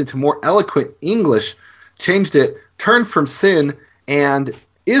to make it into more eloquent English, changed it, turn from sin and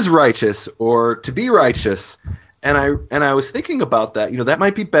is righteous, or to be righteous. And I was thinking about that. You know, that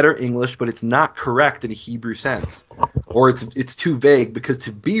might be better English, but it's not correct in a Hebrew sense, or it's too vague, because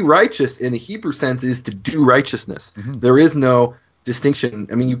to be righteous in a Hebrew sense is to do righteousness. Mm-hmm. There is no distinction.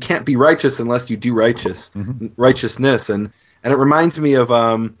 I mean, you can't be righteous unless you do righteousness. And it reminds me of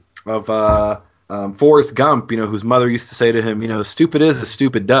Forrest Gump, you know, whose mother used to say to him, you know, stupid is as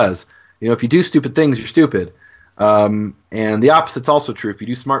stupid does. You know, if you do stupid things, you're stupid. And the opposite's also true. If you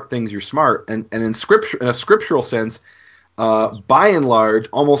do smart things, you're smart. And in scripture, in a scriptural sense, by and large,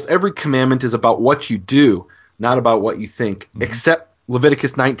 almost every commandment is about what you do, not about what you think, except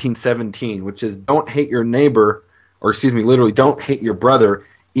Leviticus 19:17, which is don't hate your neighbor, or excuse me, literally don't hate your brother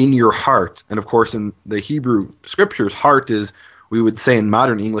in your heart. And of course, in the Hebrew scriptures, heart is, we would say in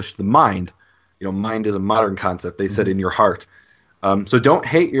modern English, the mind. You know, mind is a modern concept. They said in your heart. So don't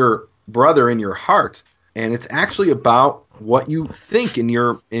hate your brother in your heart. And it's actually about what you think in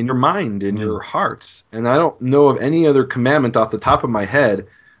your mind, in your hearts. And I don't know of any other commandment off the top of my head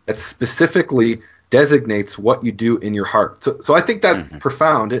that specifically designates what you do in your heart. So I think that's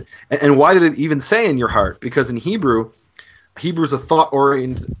profound. And why did it even say in your heart? Because in Hebrew is a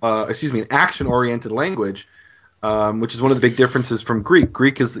an action-oriented language, which is one of the big differences from Greek.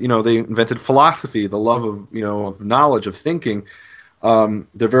 Greek is, you know, they invented philosophy, the love of, you know, of knowledge, of thinking.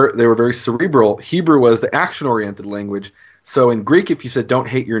 They were very cerebral. Hebrew was the action-oriented language. So in Greek, if you said "don't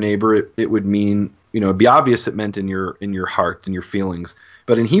hate your neighbor," it would mean, you know, it'd be obvious it meant in your heart, in your feelings.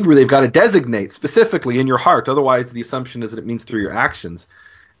 But in Hebrew, they've got to designate specifically in your heart. Otherwise, the assumption is that it means through your actions.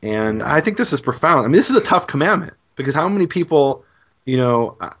 And I think this is profound. I mean, this is a tough commandment, because how many people, you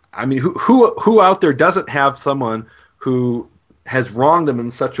know, I mean, who out there doesn't have someone who has wronged them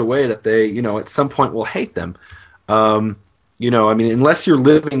in such a way that they, you know, at some point will hate them? You know, I mean, unless you're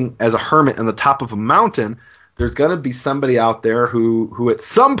living as a hermit on the top of a mountain, there's going to be somebody out there who at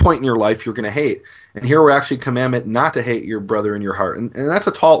some point in your life you're going to hate. And here we're actually commanded not to hate your brother in your heart. And that's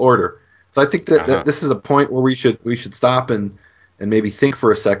a tall order. So I think that this is a point where we should stop and maybe think for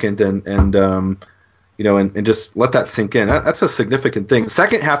a second and you know, and just let that sink in. That's a significant thing. The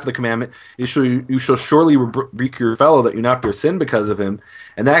second half of the commandment, you shall surely rebuke your fellow that you not bear sin because of him.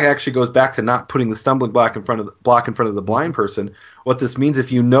 And that actually goes back to not putting the stumbling block in front of the blind person. What this means,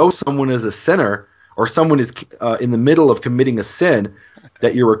 if you know someone is a sinner, or someone is in the middle of committing a sin,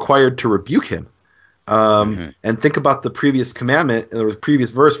 that you're required to rebuke him. And think about the previous commandment, or the previous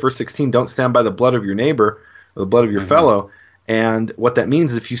verse 16, don't stand by the blood of your neighbor, or the blood of your fellow. And what that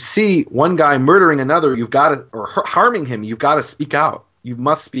means is, if you see one guy murdering another, or harming him, you've got to speak out. You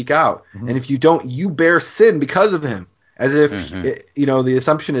must speak out. And if you don't, you bear sin because of him. As if, you know, the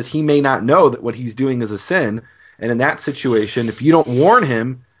assumption is he may not know that what he's doing is a sin. And in that situation, if you don't warn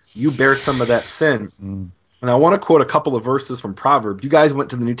him, you bear some of that sin. And I want to quote a couple of verses from Proverbs. You guys went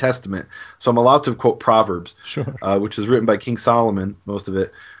to the New Testament, so I'm allowed to quote Proverbs, sure. Which was written by King Solomon, most of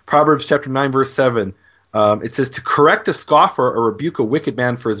it. Proverbs chapter 9, verse 7. It says to correct a scoffer or rebuke a wicked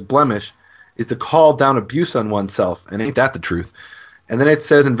man for his blemish is to call down abuse on oneself, and ain't that the truth? And then it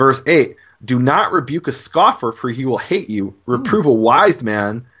says in verse 8, do not rebuke a scoffer, for he will hate you. Reprove a wise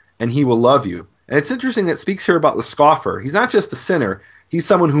man, and he will love you. And it's interesting that it speaks here about the scoffer. He's not just a sinner. He's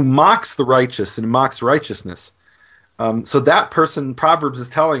someone who mocks the righteous and mocks righteousness. So that person, Proverbs is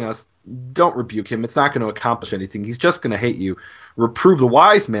telling us, don't rebuke him. It's not going to accomplish anything. He's just going to hate you. Reprove the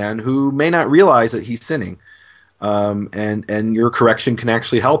wise man who may not realize that he's sinning. And your correction can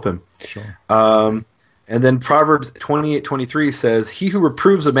actually help him. Sure. And then Proverbs 28:23 says, he who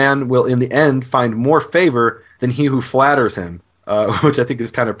reproves a man will in the end find more favor than he who flatters him, which I think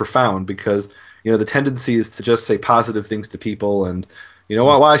is kind of profound because, the tendency is to just say positive things to people and,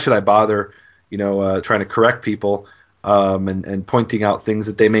 why should I bother, trying to correct people and pointing out things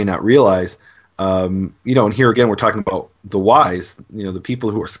that they may not realize. And here again, we're talking about the wise, the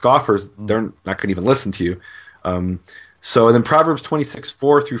people who are scoffers, they're not going to even listen to you. And then Proverbs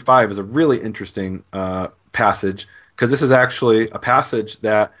 26:4-5 is a really interesting passage because this is actually a passage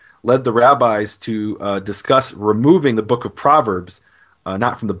that led the rabbis to discuss removing the book of Proverbs,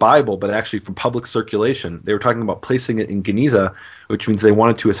 not from the Bible, but actually from public circulation. They were talking about placing it in Geniza, which means they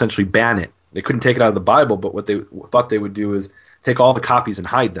wanted to essentially ban it. They couldn't take it out of the Bible, but what they thought they would do is take all the copies and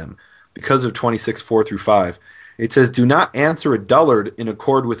hide them because of 26:4-5. It says, do not answer a dullard in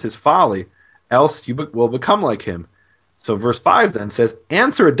accord with his folly, else you will become like him. So verse 5 then says,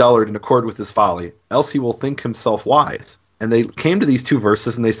 answer a dullard in accord with his folly, else he will think himself wise. And they came to these two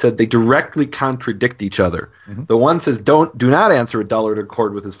verses and they said they directly contradict each other. Mm-hmm. The one says, do not answer a dullard in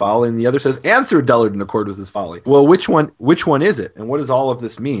accord with his folly, and the other says, answer a dullard in accord with his folly. Well, which one is it? And what does all of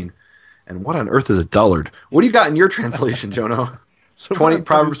this mean? And what on earth is a dullard? What do you got in your translation, Jono? So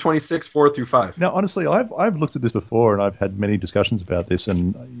Proverbs 26:4-5. Now, honestly, I've looked at this before, and I've had many discussions about this,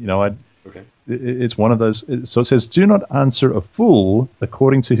 and it's one of those. So it says, "Do not answer a fool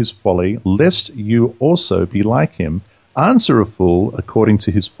according to his folly, lest you also be like him. Answer a fool according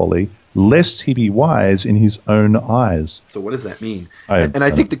to his folly, lest he be wise in his own eyes." So what does that mean? I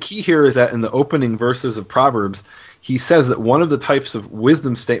think the key here is that in the opening verses of Proverbs, he says that one of the types of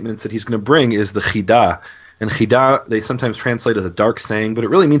wisdom statements that he's going to bring is the chidah. And chidah, they sometimes translate as a dark saying, but it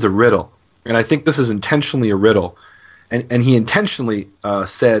really means a riddle. And I think this is intentionally a riddle. And he intentionally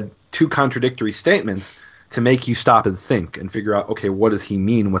said two contradictory statements to make you stop and think and figure out, okay, what does he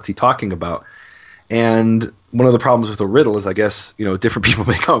mean? What's he talking about? And one of the problems with a riddle is, I guess, different people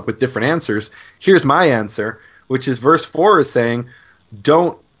may come up with different answers. Here's my answer, which is verse 4 is saying,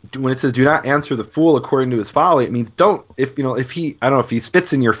 when it says do not answer the fool according to his folly, it means if he, I don't know, if he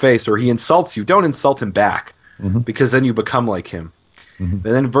spits in your face or he insults you, don't insult him back, because then you become like him. And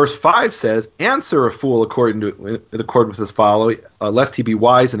then verse 5 says, answer a fool in accord with his folly, lest he be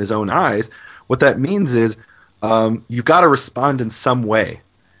wise in his own eyes. What that means is you've got to respond in some way.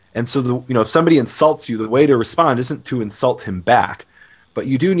 And so if somebody insults you, the way to respond isn't to insult him back, but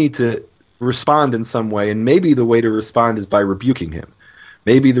you do need to respond in some way, and maybe the way to respond is by rebuking him.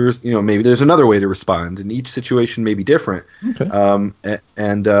 Maybe there's another way to respond, and each situation may be different. Okay. But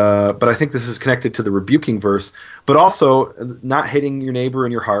I think this is connected to the rebuking verse, but also not hating your neighbor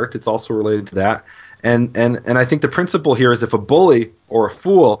in your heart. It's also related to that. And I think the principle here is if a bully or a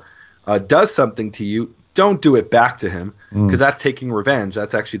fool does something to you, don't do it back to him, because that's taking revenge.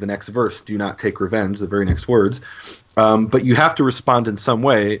 That's actually the next verse. Do not take revenge. The very next words. But you have to respond in some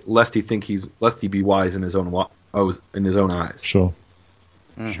way, lest he be wise in his own eyes. Sure.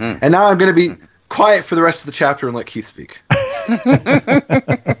 Mm-hmm. And now I'm going to be quiet for the rest of the chapter and let Keith speak.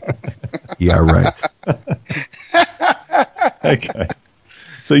 Yeah, right. Okay.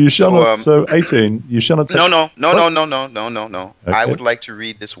 So you shall not. So 18. You shall not. No. Okay. I would like to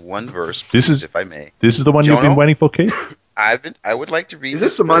read this one verse, please, if I may. This is the one you've been waiting for, Keith. I would like to read. Is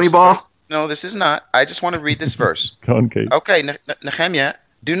this the money ball? No, this is not. I just want to read this verse. Go on, Keith. Okay, Nehemia,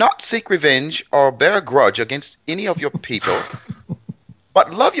 do not seek revenge or bear a grudge against any of your people,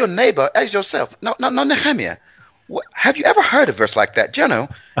 but love your neighbor as yourself. No, Nehemia. Have you ever heard a verse like that?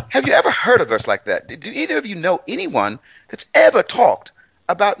 Jono, have you ever heard a verse like that? Do either of you know anyone that's ever talked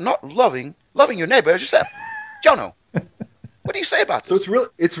about not loving your neighbor as yourself? Jono, what do you say about this? So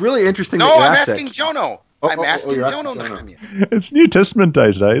it's really interesting. No, I'm asking Jono. I'm asking Jono, Nehemia. It's New Testament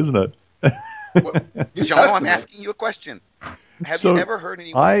day today, isn't it? Jono, I'm asking you a question. Have you ever heard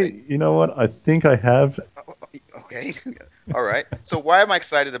anyone say? You know what? I think I have. Okay. All right. So why am I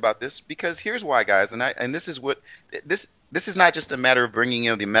excited about this? Because here's why, guys, and this is what this is not just a matter of bringing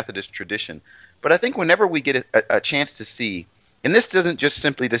in the Methodist tradition, but I think whenever we get a chance to see, and this isn't just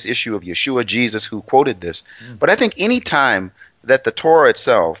simply this issue of Yeshua, Jesus, who quoted this, but I think any time that the Torah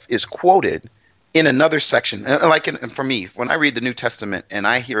itself is quoted, in another section, for me, when I read the New Testament and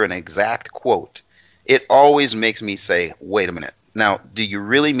I hear an exact quote, it always makes me say, wait a minute. Now, do you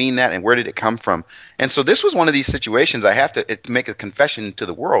really mean that? And where did it come from? And so this was one of these situations I have to make a confession to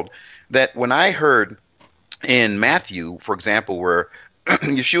the world that when I heard in Matthew, for example, where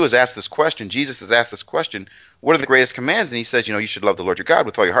Yeshua has asked this question, Jesus has asked this question, what are the greatest commands? And he says, you should love the Lord your God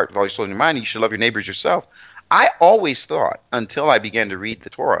with all your heart, with all your soul and your mind, and you should love your neighbors yourself. I always thought, until I began to read the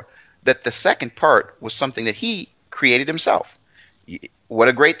Torah, that the second part was something that he created himself. What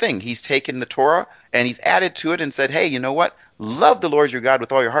a great thing. He's taken the Torah and he's added to it and said, hey, you know what? Love the Lord your God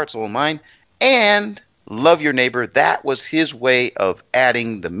with all your heart, soul, and mind, and love your neighbor. That was his way of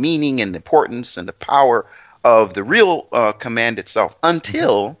adding the meaning and the importance and the power of the real command itself,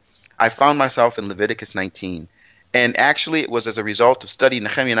 until I found myself in Leviticus 19. And actually, it was as a result of studying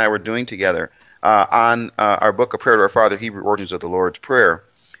Nehemia and I were doing together on our book, A Prayer to Our Father, Hebrew Origins of the Lord's Prayer.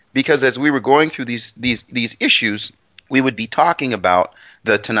 Because as we were going through these issues, we would be talking about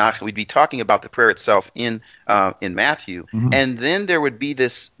the Tanakh, we'd be talking about the prayer itself in Matthew, and then there would be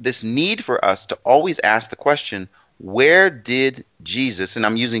this need for us to always ask the question, where did Jesus, and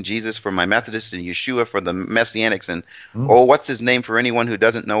I'm using Jesus for my Methodists and Yeshua for the Messianics, and what's his name for anyone who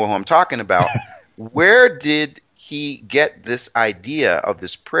doesn't know who I'm talking about, where did he get this idea of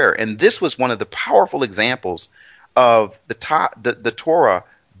this prayer? And this was one of the powerful examples of the Torah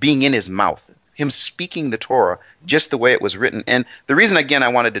being in his mouth, him speaking the Torah just the way it was written. And the reason, again, I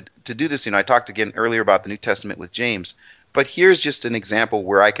wanted to do this, I talked again earlier about the New Testament with James, but here's just an example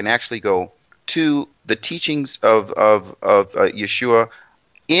where I can actually go to the teachings of Yeshua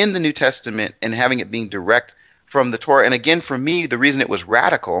in the New Testament and having it being direct from the Torah. And again, for me, the reason it was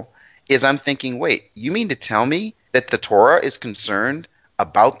radical is I'm thinking, wait, you mean to tell me that the Torah is concerned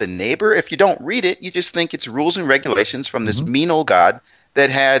about the neighbor? If you don't read it, you just think it's rules and regulations from this mean old God that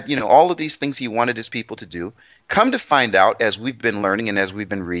had, all of these things he wanted his people to do. Come to find out, as we've been learning and as we've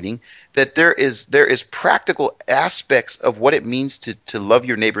been reading, that there is practical aspects of what it means to love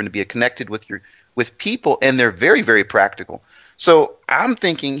your neighbor and to be connected with people, and they're very, very practical. So I'm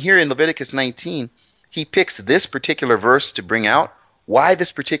thinking here in Leviticus 19, he picks this particular verse to bring out. Why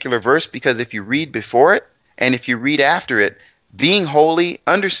this particular verse? Because if you read before it and if you read after it, being holy,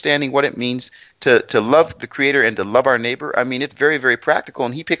 understanding what it means to love the Creator and to love our neighbor, I mean, it's very, very practical,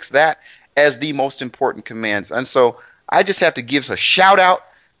 and he picks that as the most important commands. And so I just have to give a shout out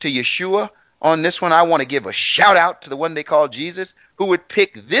to Yeshua on this one. I want to give a shout out to the one they call Jesus, who would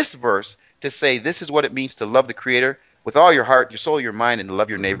pick this verse to say this is what it means to love the Creator with all your heart, your soul, your mind, and to love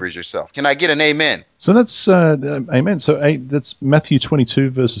your neighbor as yourself. Can I get an amen? So that's amen. So that's Matthew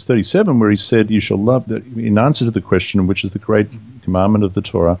 22 verses 37, where he said, "You shall love." In answer to the question, which is the great commandment of the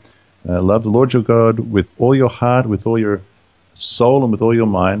Torah, love the Lord your God with all your heart, with all your soul, and with all your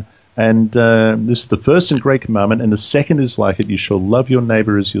mind. And this is the first and great commandment, and the second is like it: you shall love your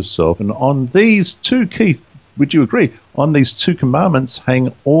neighbor as yourself. And on these two, Keith, would you agree? On these two commandments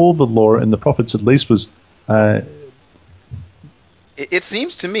hang all the law and the prophets. At least was. It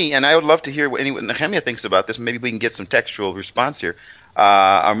seems to me, and I would love to hear what Nehemia thinks about this. Maybe we can get some textual response here.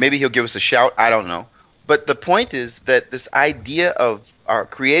 Or maybe he'll give us a shout. I don't know. But the point is that this idea of our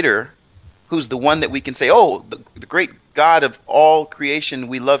Creator, who's the one that we can say, oh, the great God of all creation,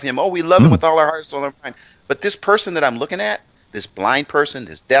 we love him. Oh, we love him with all our heart, soul, and mind. But this person that I'm looking at, this blind person,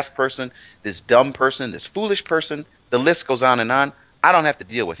 this deaf person, this dumb person, this foolish person, the list goes on and on. I don't have to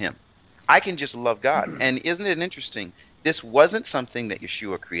deal with him. I can just love God. And isn't it interesting? This wasn't something that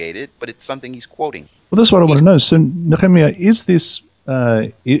Yeshua created, but it's something he's quoting. Well, that's what I want to know. So, Nehemia, is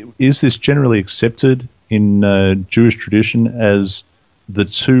this generally accepted in Jewish tradition as the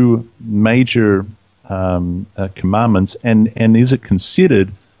two major commandments, and is it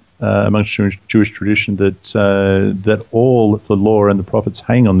considered amongst Jewish tradition that all the law and the prophets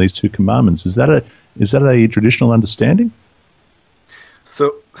hang on these two commandments? Is that a traditional understanding?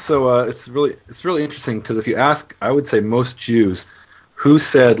 So it's really interesting, because if you ask, I would say most Jews who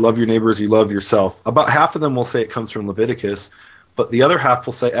said love your neighbor as you love yourself, about half of them will say it comes from Leviticus, but the other half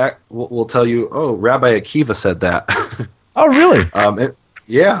will say will tell you, oh, Rabbi Akiva said that. Oh, really?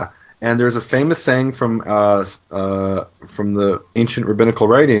 Yeah, and there's a famous saying from the ancient rabbinical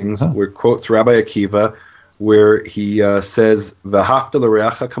writings where quotes Rabbi Akiva, where he says, "V'ahavta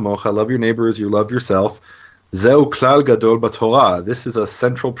l'reacha kamocha," love your neighbor as you love yourself. Zeu klal gadol b'Torah. This is a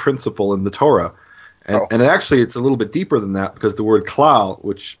central principle in the Torah. And actually, it's a little bit deeper than that, because the word klal,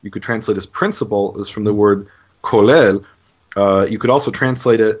 which you could translate as principle, is from the word kolel. You could also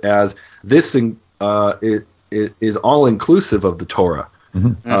translate it as this is all inclusive of the Torah.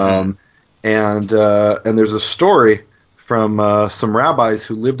 And there's a story from some rabbis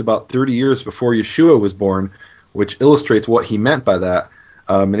who lived about 30 years before Yeshua was born, which illustrates what he meant by that.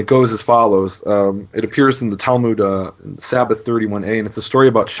 And it goes as follows. It appears in the Talmud, Sabbath 31a, and it's a story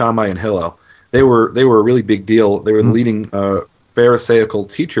about Shammai and Hillel. They were a really big deal. They were the leading Pharisaical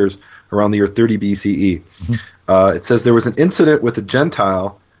teachers around the year 30 BCE. It says there was an incident with a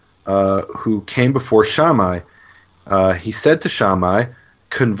Gentile who came before Shammai. He said to Shammai,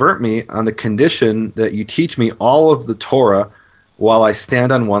 "Convert me on the condition that you teach me all of the Torah while I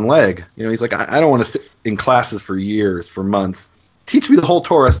stand on one leg." He's like, I don't want to sit in classes for years, for months. Teach me the whole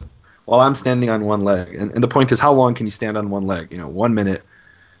Torah while I'm standing on one leg. And the point is, how long can you stand on one leg? 1 minute.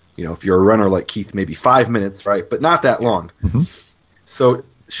 If you're a runner like Keith, maybe 5 minutes, right? But not that long. So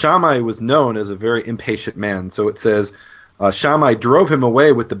Shammai was known as a very impatient man. So it says, Shammai drove him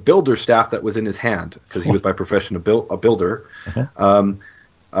away with the builder staff that was in his hand, because he was by profession a builder.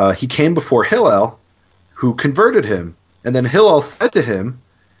 He came before Hillel, who converted him. And then Hillel said to him,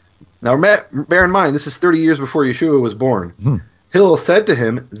 now bear in mind, this is 30 years before Yeshua was born. Hillel said to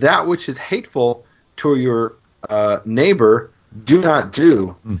him, "That which is hateful to your neighbor, do not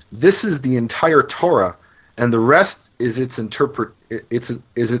do. This is the entire Torah, and the rest is its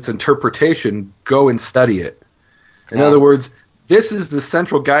interpretation. Go and study it." In other words, this is the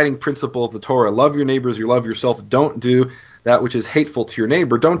central guiding principle of the Torah. Love your neighbor as you love yourself. Don't do that which is hateful to your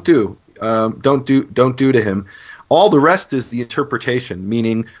neighbor. Don't do to him. All the rest is the interpretation,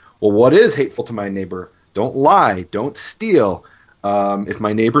 meaning, well, what is hateful to my neighbor? Don't lie. Don't steal. If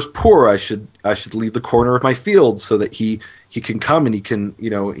my neighbor's poor, I should leave the corner of my field so that he can come and he can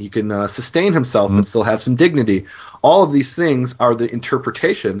sustain himself and still have some dignity. All of these things are the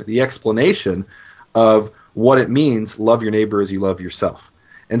interpretation, the explanation of what it means, love your neighbor as you love yourself.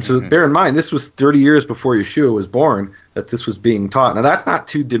 And so bear in mind, this was 30 years before Yeshua was born that this was being taught. Now, that's not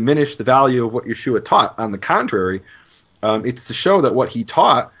to diminish the value of what Yeshua taught. On the contrary, it's to show that what he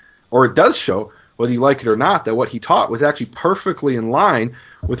taught, or it does show, whether you like it or not, that what he taught was actually perfectly in line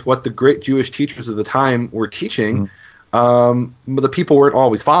with what the great Jewish teachers of the time were teaching, but the people weren't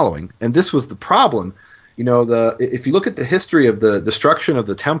always following. And this was the problem. If you look at the history of the destruction of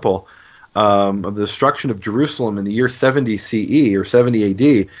the temple, of the destruction of Jerusalem in the year 70 CE or 70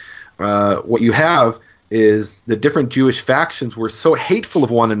 AD, what you have is the different Jewish factions were so hateful of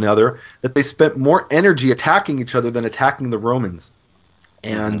one another that they spent more energy attacking each other than attacking the Romans.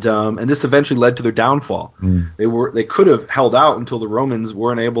 And this eventually led to their downfall. They could have held out until the Romans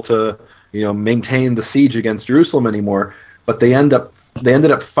weren't able to maintain the siege against Jerusalem anymore, but they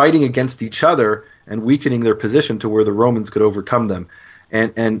ended up fighting against each other and weakening their position to where the Romans could overcome them.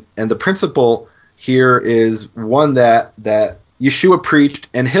 And the principle here is one that Yeshua preached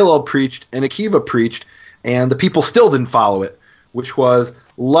and Hillel preached and Akiva preached, and the people still didn't follow it, which was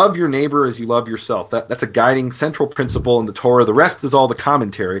love your neighbor as you love yourself. That's a guiding central principle in the Torah. The rest is all the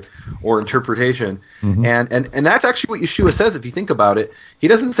commentary or interpretation. And that's actually what Yeshua says if you think about it. He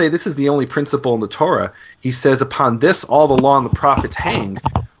doesn't say this is the only principle in the Torah. He says upon this all the law and the prophets hang.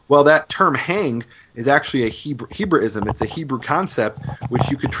 Well, that term hang is actually a Hebraism. It's a Hebrew concept which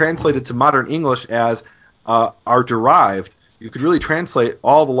you could translate it to modern English as are derived. You could really translate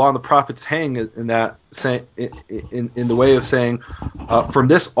all the law and the prophets hang in that in the way of saying from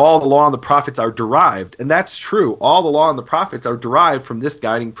this all the law and the prophets are derived. And that's true. All the law and the prophets are derived from this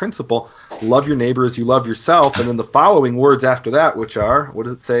guiding principle. Love your neighbor as you love yourself. And then the following words after that, which are, what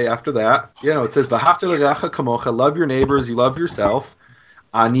does it say after that? It says, V'ahavta l'reacha kamocha, love your neighbor as you love yourself.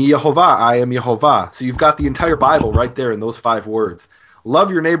 Ani Yehovah, I am Yehovah. So you've got the entire Bible right there in those 5 words. Love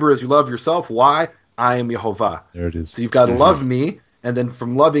your neighbor as you love yourself. Why? I am Yehovah. There it is. So you've got to love me, and then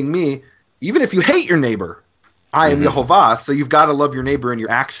from loving me, even if you hate your neighbor, I am Yehovah. So you've got to love your neighbor in your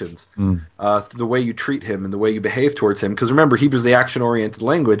actions, the way you treat him and the way you behave towards him. Because remember, Hebrew is the action-oriented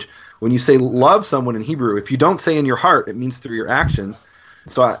language. When you say love someone in Hebrew, if you don't say in your heart, it means through your actions.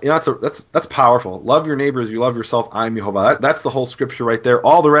 So that's powerful. Love your neighbor as you love yourself. I am Yehovah. That's the whole scripture right there.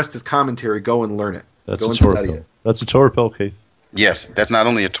 All the rest is commentary. Go and learn it. That's Go a and Torah study Pearl. it. That's a Torah Pearl, Keith. Yes, that's not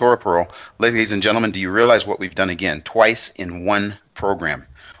only a Torah Pearl. Ladies and gentlemen, do you realize what we've done again? Twice in one program.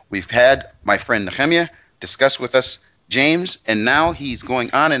 We've had my friend Nehemia discuss with us James, and now he's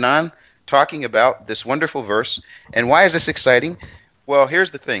going on and on talking about this wonderful verse. And why is this exciting? Well,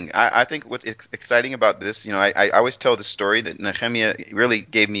 here's the thing. I think what's exciting about this, I always tell the story that Nehemia really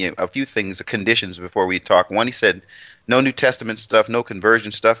gave me a few things, the conditions before we talk. One, he said, no New Testament stuff, no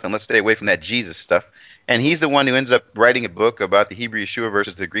conversion stuff, and let's stay away from that Jesus stuff. And he's the one who ends up writing a book about the Hebrew Yeshua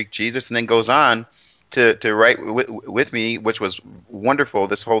versus the Greek Jesus, and then goes on to write with me, which was wonderful.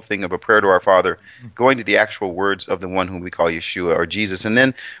 This whole thing of a prayer to our Father, going to the actual words of the one whom we call Yeshua or Jesus. And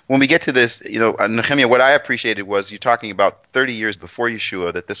then when we get to this, Nehemia, what I appreciated was you talking about 30 years before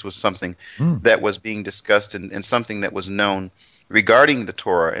Yeshua, that this was something that was being discussed and something that was known regarding the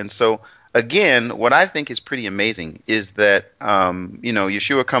Torah. And so, again, what I think is pretty amazing is that,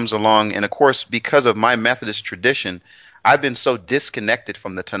 Yeshua comes along, and of course, because of my Methodist tradition, I've been so disconnected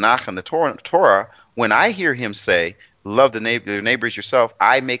from the Tanakh and the Torah. When I hear him say, love your neighbor as yourself,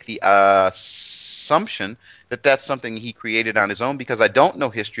 I make the assumption that that's something he created on his own, because I don't know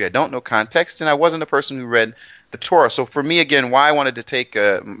history, I don't know context, and I wasn't a person who read the Torah. So for me, again, why I wanted to take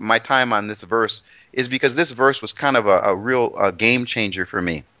my time on this verse is because this verse was kind of a real game changer for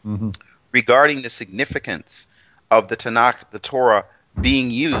me regarding the significance of the Tanakh, the Torah,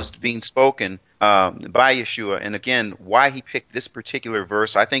 being used, being spoken by Yeshua. And again, why he picked this particular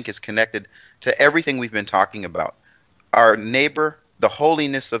verse, I think, is connected to everything we've been talking about. Our neighbor, the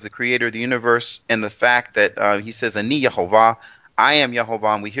holiness of the creator of the universe, and the fact that he says, Ani Yehovah, I am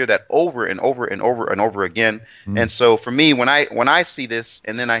Yehovah, and we hear that over and over and over and over again. And so for me, when I see this,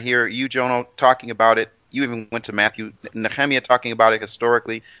 and then I hear you, Jono, talking about it, you even went to Matthew, Nehemia talking about it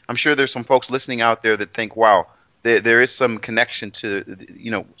historically, I'm sure there's some folks listening out there that think, wow, there is some connection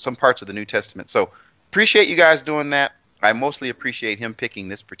to, some parts of the New Testament. So appreciate you guys doing that. I mostly appreciate him picking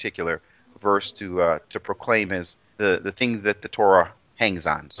this particular verse to proclaim as the thing that the Torah hangs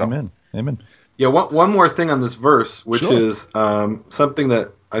on. So, Amen. Yeah, one more thing on this verse, which is something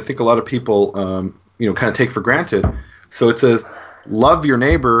that I think a lot of people, kind of take for granted. So it says, love your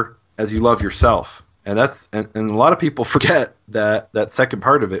neighbor as you love yourself. And and a lot of people forget that second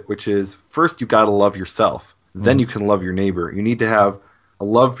part of it, which is first you got to love yourself. Then you can love your neighbor. You need to have a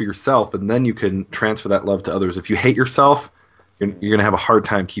love for yourself, and then you can transfer that love to others. If you hate yourself, you're going to have a hard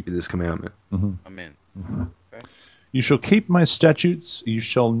time keeping this commandment. Amen. Okay. You shall keep my statutes. You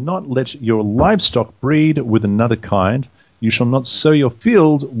shall not let your livestock breed with another kind. You shall not sow your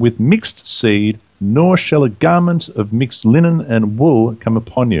field with mixed seed, nor shall a garment of mixed linen and wool come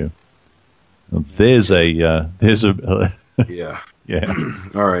upon you. Now, there's a Yeah.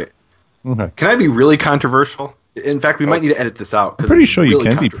 All right. Okay. Can I be really controversial? In fact, we might need to edit this out. I'm pretty sure you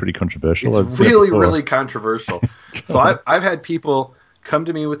can be pretty controversial. It's really controversial. So I've had people come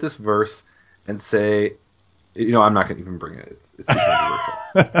to me with this verse and say, I'm not going to even bring it. It's too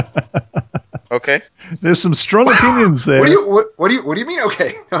controversial. Okay. There's some strong opinions there. What do you mean?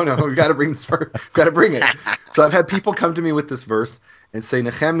 Okay. No, we've got to bring this verse. We've got to bring it. So I've had people come to me with this verse and say,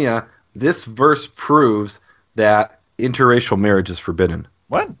 Nehemia, this verse proves that interracial marriage is forbidden.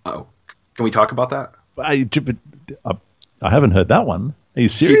 What? Oh. Can we talk about that? I haven't heard that one. Are you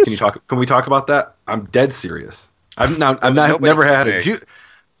serious? Keith, can we talk about that? I'm dead serious. I've never had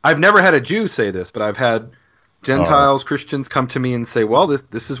a Jew say this, but I've had Gentiles, Christians come to me and say, "Well,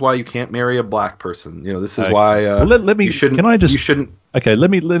 this is why you can't marry a black person. This is why let me. You shouldn't. Can I just? You shouldn't." Okay, let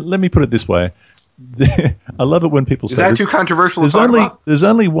me put it this way. I love it when people say, "Is that too controversial?" There's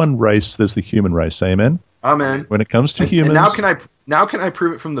only one race. There's the human race. Amen. Amen. When it comes to humans, and now can I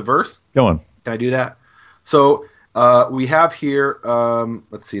prove it from the verse? Go on. Can I do that? So we have here.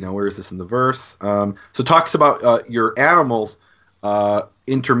 Let's see now. Where is this in the verse? So it talks about your animals.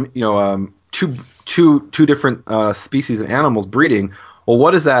 Two different species of animals breeding. Well,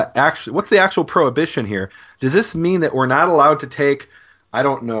 what is that actually? What's the actual prohibition here? Does this mean that we're not allowed to take? I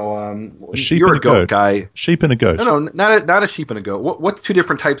don't know. A sheep you're and a goat guy. Sheep and a goat. No, not a sheep and a goat. What's two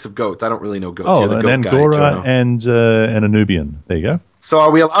different types of goats? I don't really know goats. Oh, an Angora and a Nubian. There you go. So are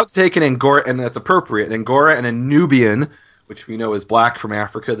we allowed to take an Angora, and that's appropriate, an Angora and a Nubian, which we know is black from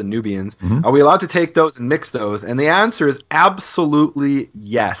Africa, the Nubians. Mm-hmm. Are we allowed to take those and mix those? And the answer is absolutely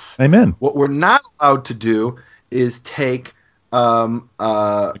yes. Amen. What we're not allowed to do is take a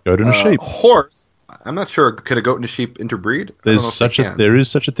goat and a sheep. Horse. I'm not sure. Could a goat and a sheep interbreed? There is such a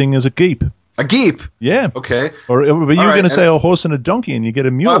thing as a geep. A geep. Yeah. Okay. But you were going to say a horse and a donkey, and you get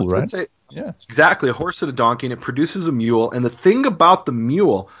a mule, right? Yeah. Exactly. A horse and a donkey, and it produces a mule. And the thing about the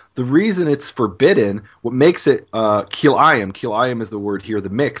mule, the reason it's forbidden, what makes it kilayim is the word here, the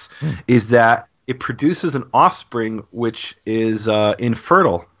mix, is that it produces an offspring which is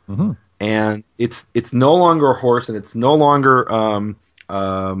infertile, and it's no longer a horse, and it's no longer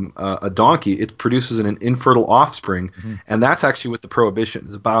a donkey. It produces an infertile offspring, and that's actually what the prohibition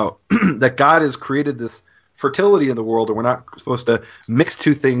is about. That God has created this fertility in the world, and we're not supposed to mix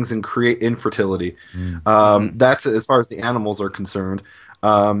two things and create infertility. That's as far as the animals are concerned.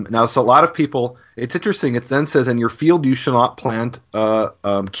 Now, so a lot of people, it's interesting. It then says, "In your field you shall not plant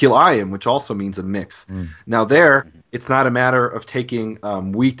kilayim," which also means a mix. Now, there, it's not a matter of taking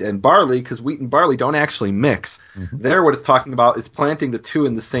wheat and barley, because wheat and barley don't actually mix. There, what it's talking about is planting the two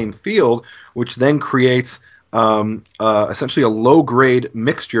in the same field, which then creates essentially a low-grade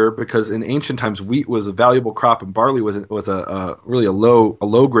mixture, because in ancient times wheat was a valuable crop and barley was a really a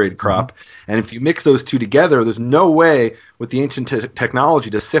low-grade crop. And if you mix those two together, there's no way with the ancient technology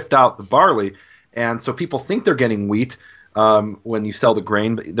to sift out the barley. And so people think they're getting wheat when you sell the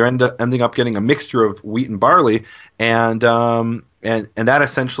grain, but they're ending up getting a mixture of wheat and barley, and that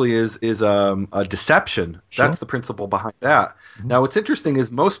essentially is a deception. Sure. That's the principle behind that. Now, what's interesting is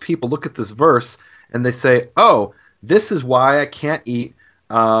most people look at this verse and they say, "Oh, this is why I can't eat,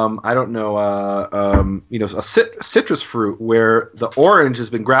 I don't know, a citrus fruit where the orange has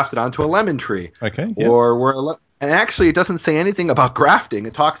been grafted onto a lemon tree." Okay. Yeah. Or where, and actually, it doesn't say anything about grafting.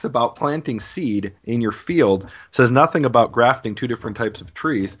 It talks about planting seed in your field. It says nothing about grafting two different types of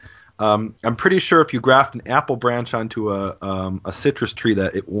trees. I'm pretty sure if you graft an apple branch onto a citrus tree,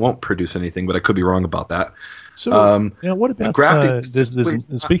 that it won't produce anything, but I could be wrong about that. So, what about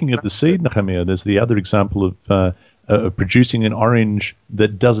speaking of the seed, Nehemia, there's the other example of producing an orange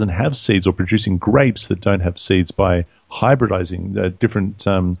that doesn't have seeds, or producing grapes that don't have seeds by hybridizing different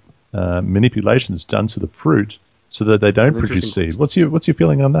manipulations done to the fruit so that they don't produce seed. What's your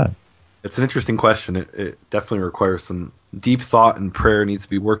feeling on that? It's an interesting question. It definitely requires some deep thought, and prayer needs to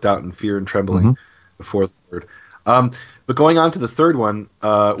be worked out in fear and trembling before the Lord. But going on to the third one,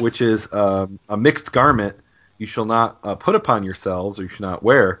 which is a mixed garment, you shall not put upon yourselves, or you shall not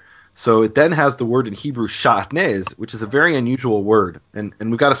wear. So it then has the word in Hebrew shatnez, which is a very unusual word. And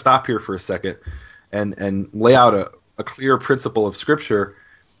we've got to stop here for a second and lay out a clear principle of Scripture,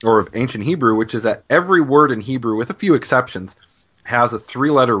 or of ancient Hebrew, which is that every word in Hebrew, with a few exceptions, has a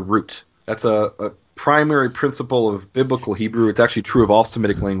three-letter root. That's a primary principle of biblical Hebrew. It's actually true of all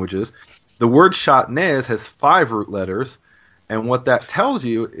Semitic languages. The word shatnez has 5 root letters, and what that tells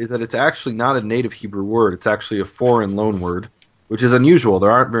you is that it's actually not a native Hebrew word. It's actually a foreign loan word, which is unusual.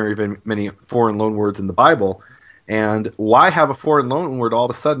 There aren't very many foreign loan words in the Bible. And why have a foreign loan word all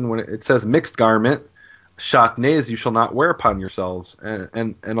of a sudden when it says mixed garment, shatnez, you shall not wear upon yourselves?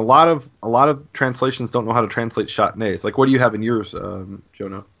 And a lot of translations don't know how to translate shatnez. Like, what do you have in yours,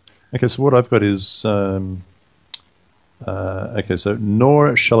 Jonah? Okay, so what I've got is, so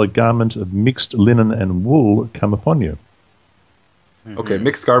nor shall a garment of mixed linen and wool come upon you. Okay,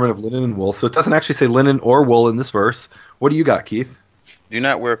 mixed garment of linen and wool. So it doesn't actually say linen or wool in this verse. What do you got, Keith? Do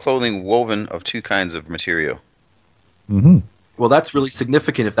not wear clothing woven of 2 kinds of material. Well, that's really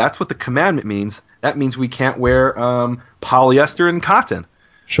significant. If that's what the commandment means, that means we can't wear polyester and cotton.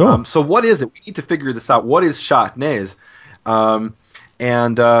 Sure. So what is it? We need to figure this out. What is shatnez?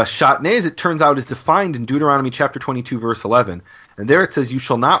 Shatnez, it turns out, is defined in Deuteronomy chapter 22, verse 11. And there it says, "You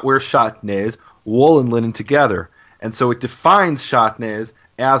shall not wear shatnez, wool and linen together." And so it defines shatnez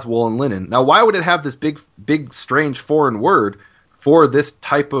as wool and linen. Now, why would it have this big, strange foreign word for this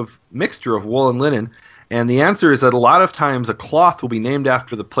type of mixture of wool and linen? And the answer is that a lot of times a cloth will be named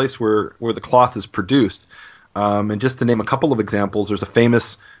after the place where the cloth is produced. And just to name a couple of examples, there's a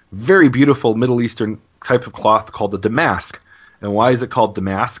famous, very beautiful Middle Eastern type of cloth called the damask. And why is it called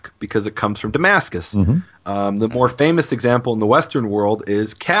damask? Because it comes from Damascus. The more famous example in the Western world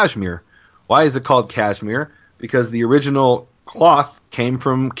is cashmere. Why is it called cashmere? Because the original cloth came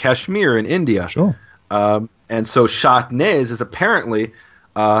from Kashmir in India. Sure. And so shatnez is apparently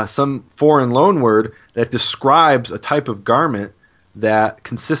some foreign loan word that describes a type of garment that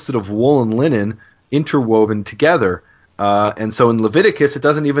consisted of wool and linen interwoven together. And so in Leviticus, it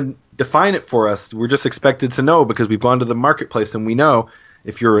doesn't even define it for us. We're just expected to know because we've gone to the marketplace, and we know,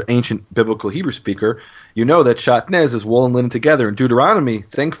 if you're an ancient biblical Hebrew speaker, you know that shatnez is wool and linen together. In Deuteronomy,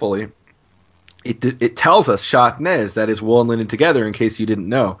 thankfully, it tells us shatnez, that is wool and linen together, in case you didn't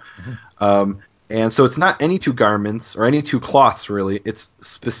know. And so it's not any 2 garments or any 2 cloths, really. It's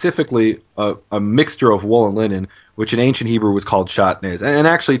specifically a mixture of wool and linen, which in ancient Hebrew was called shatnez, and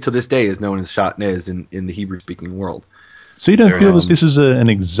actually to this day is known as shatnez in the Hebrew-speaking world. So you don't feel that this is an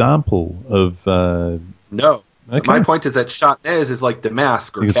example of... No. Okay. My point is that shatnez is like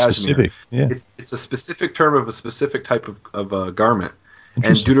damask or cashmere. Specific, yeah. It's a specific term of a specific type of garment.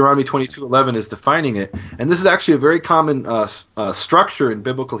 And Deuteronomy 22:11 is defining it. And this is actually a very common structure in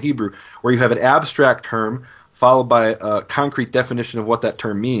biblical Hebrew, where you have an abstract term followed by a concrete definition of what that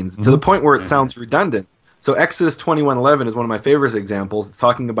term means, to the point where it sounds redundant. So Exodus 21:11 is one of my favorite examples. It's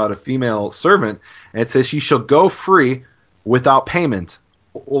talking about a female servant, and it says, "She shall go free without payment."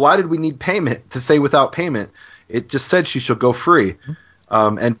 Well, why did we need payment to say without payment? It just said she shall go free.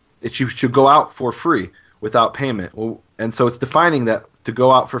 and you should go out for free without payment. Well, and so it's defining that to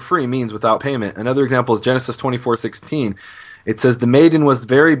go out for free means without payment. Another example is Genesis 24:16. It says, "The maiden was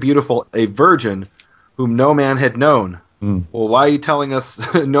very beautiful, a virgin, whom no man had known." Well, why are you telling us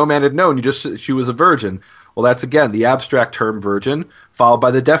no man had known? She was a virgin. Well, that's again the abstract term virgin, followed by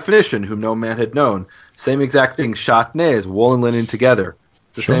the definition, whom no man had known. Same exact thing, shatnez, is wool and linen together.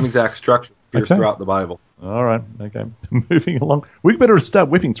 It's the same exact structure throughout the Bible. All right, okay. Moving along. We better start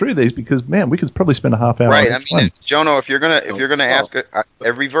whipping through these because, man, we could probably spend a half hour. Right. I mean, Jono, if you're gonna ask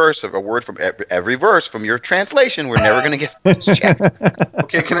every verse of a word from every verse from your translation, we're never gonna get this checked.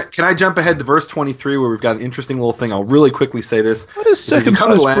 Okay, can I jump ahead to verse 23 where we've got an interesting little thing? I'll really quickly say this. What is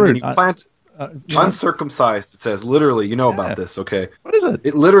circumcised fruit? You plant uncircumcised. It says literally. You know about this, okay? What is it?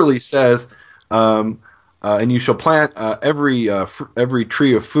 It literally says, and you shall plant every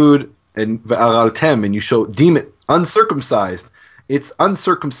tree of food. And v'araltem, and you shall deem it uncircumcised. It's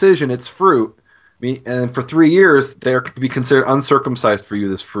uncircumcision, it's fruit. And for 3 years, they're to be considered uncircumcised for you,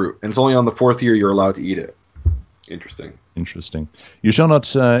 this fruit. And it's only on the 4th year you're allowed to eat it. Interesting. You shall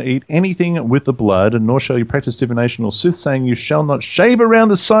not eat anything with the blood, nor shall you practice divination or soothsaying. You shall not shave around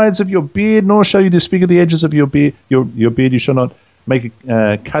the sides of your beard, nor shall you disfigure the edges of your beard. Your beard. You shall not make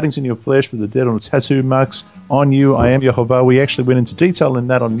cuttings in your flesh for the dead or tattoo marks on you. I am Yehovah. We actually went into detail in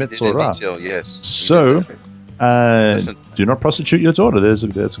that on Metzorah. Yes. So, do not prostitute your daughter.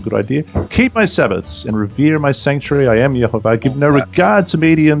 That's a good idea. Keep my Sabbaths and revere my sanctuary. I am Yehovah. Give no regard to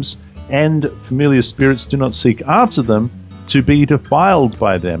mediums and familiar spirits. Do not seek after them to be defiled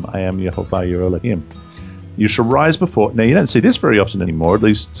by them. I am Yehovah, your Elohim. You shall rise before... Now, you don't see this very often anymore, at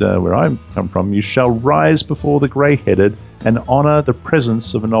least where I come from. You shall rise before the grey-headed and honor the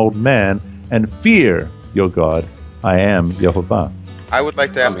presence of an old man and fear your God. I am Yehovah. I would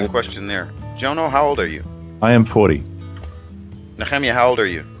like to ask a question there. Jono, how old are you? I am 40. Nehemia, how old are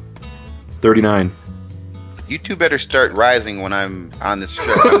you? 39. You two better start rising when I'm on this show.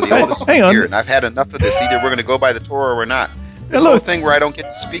 I'm the oldest one here, and I've had enough of this. Either we're going to go by the Torah or we're not. This whole thing where I don't get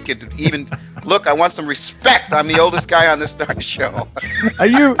to speak it, even look, I want some respect. I'm the oldest guy on this darn show. Are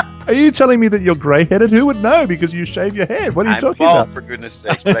you telling me that you're grey-headed? Who would know? Because you shave your head. What are you talking about? For goodness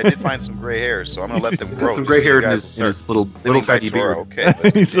sakes, but I did find some gray hairs, so I'm going to let them grow. Some gray hair in his little tiny beard. Okay,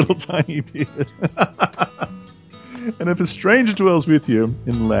 his little tiny beard. And if a stranger dwells with you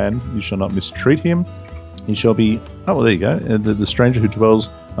in the land, you shall not mistreat him. He shall be... Oh, well, there you go. The stranger who dwells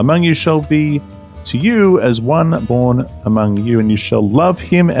among you shall be to you as one born among you, and you shall love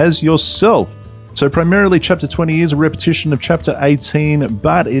him as yourself. So primarily chapter 20 is a repetition of chapter 18,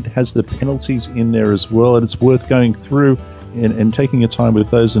 but it has the penalties in there as well, and it's worth going through and taking your time with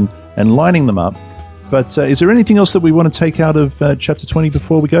those and lining them up. But is there anything else that we want to take out of chapter 20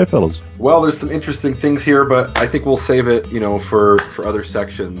 before we go, fellas? Well, there's some interesting things here, but I think we'll save it, for other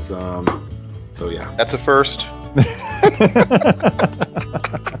sections. So yeah, that's a first.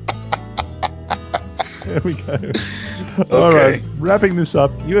 There we go. All right, wrapping this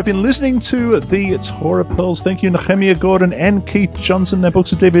up. You have been listening to the Torah Pearls. Thank you, Nehemia Gordon and Keith Johnson. Their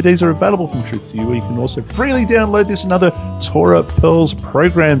books and DVDs are available from Truth to You, where you can also freely download this and other Torah Pearls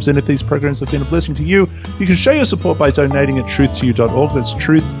programs. And if these programs have been a blessing to you, you can show your support by donating at truth2u.org. That's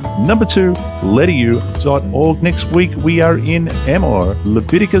truth2u.org. Next week, we are in Emor,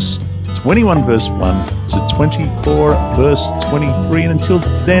 Leviticus 21 verse 1 to 24 verse 23. And until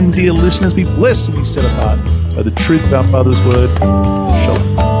then, dear listeners, be blessed to be set apart by the truth of our Father's word.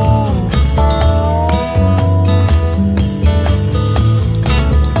 Shalom.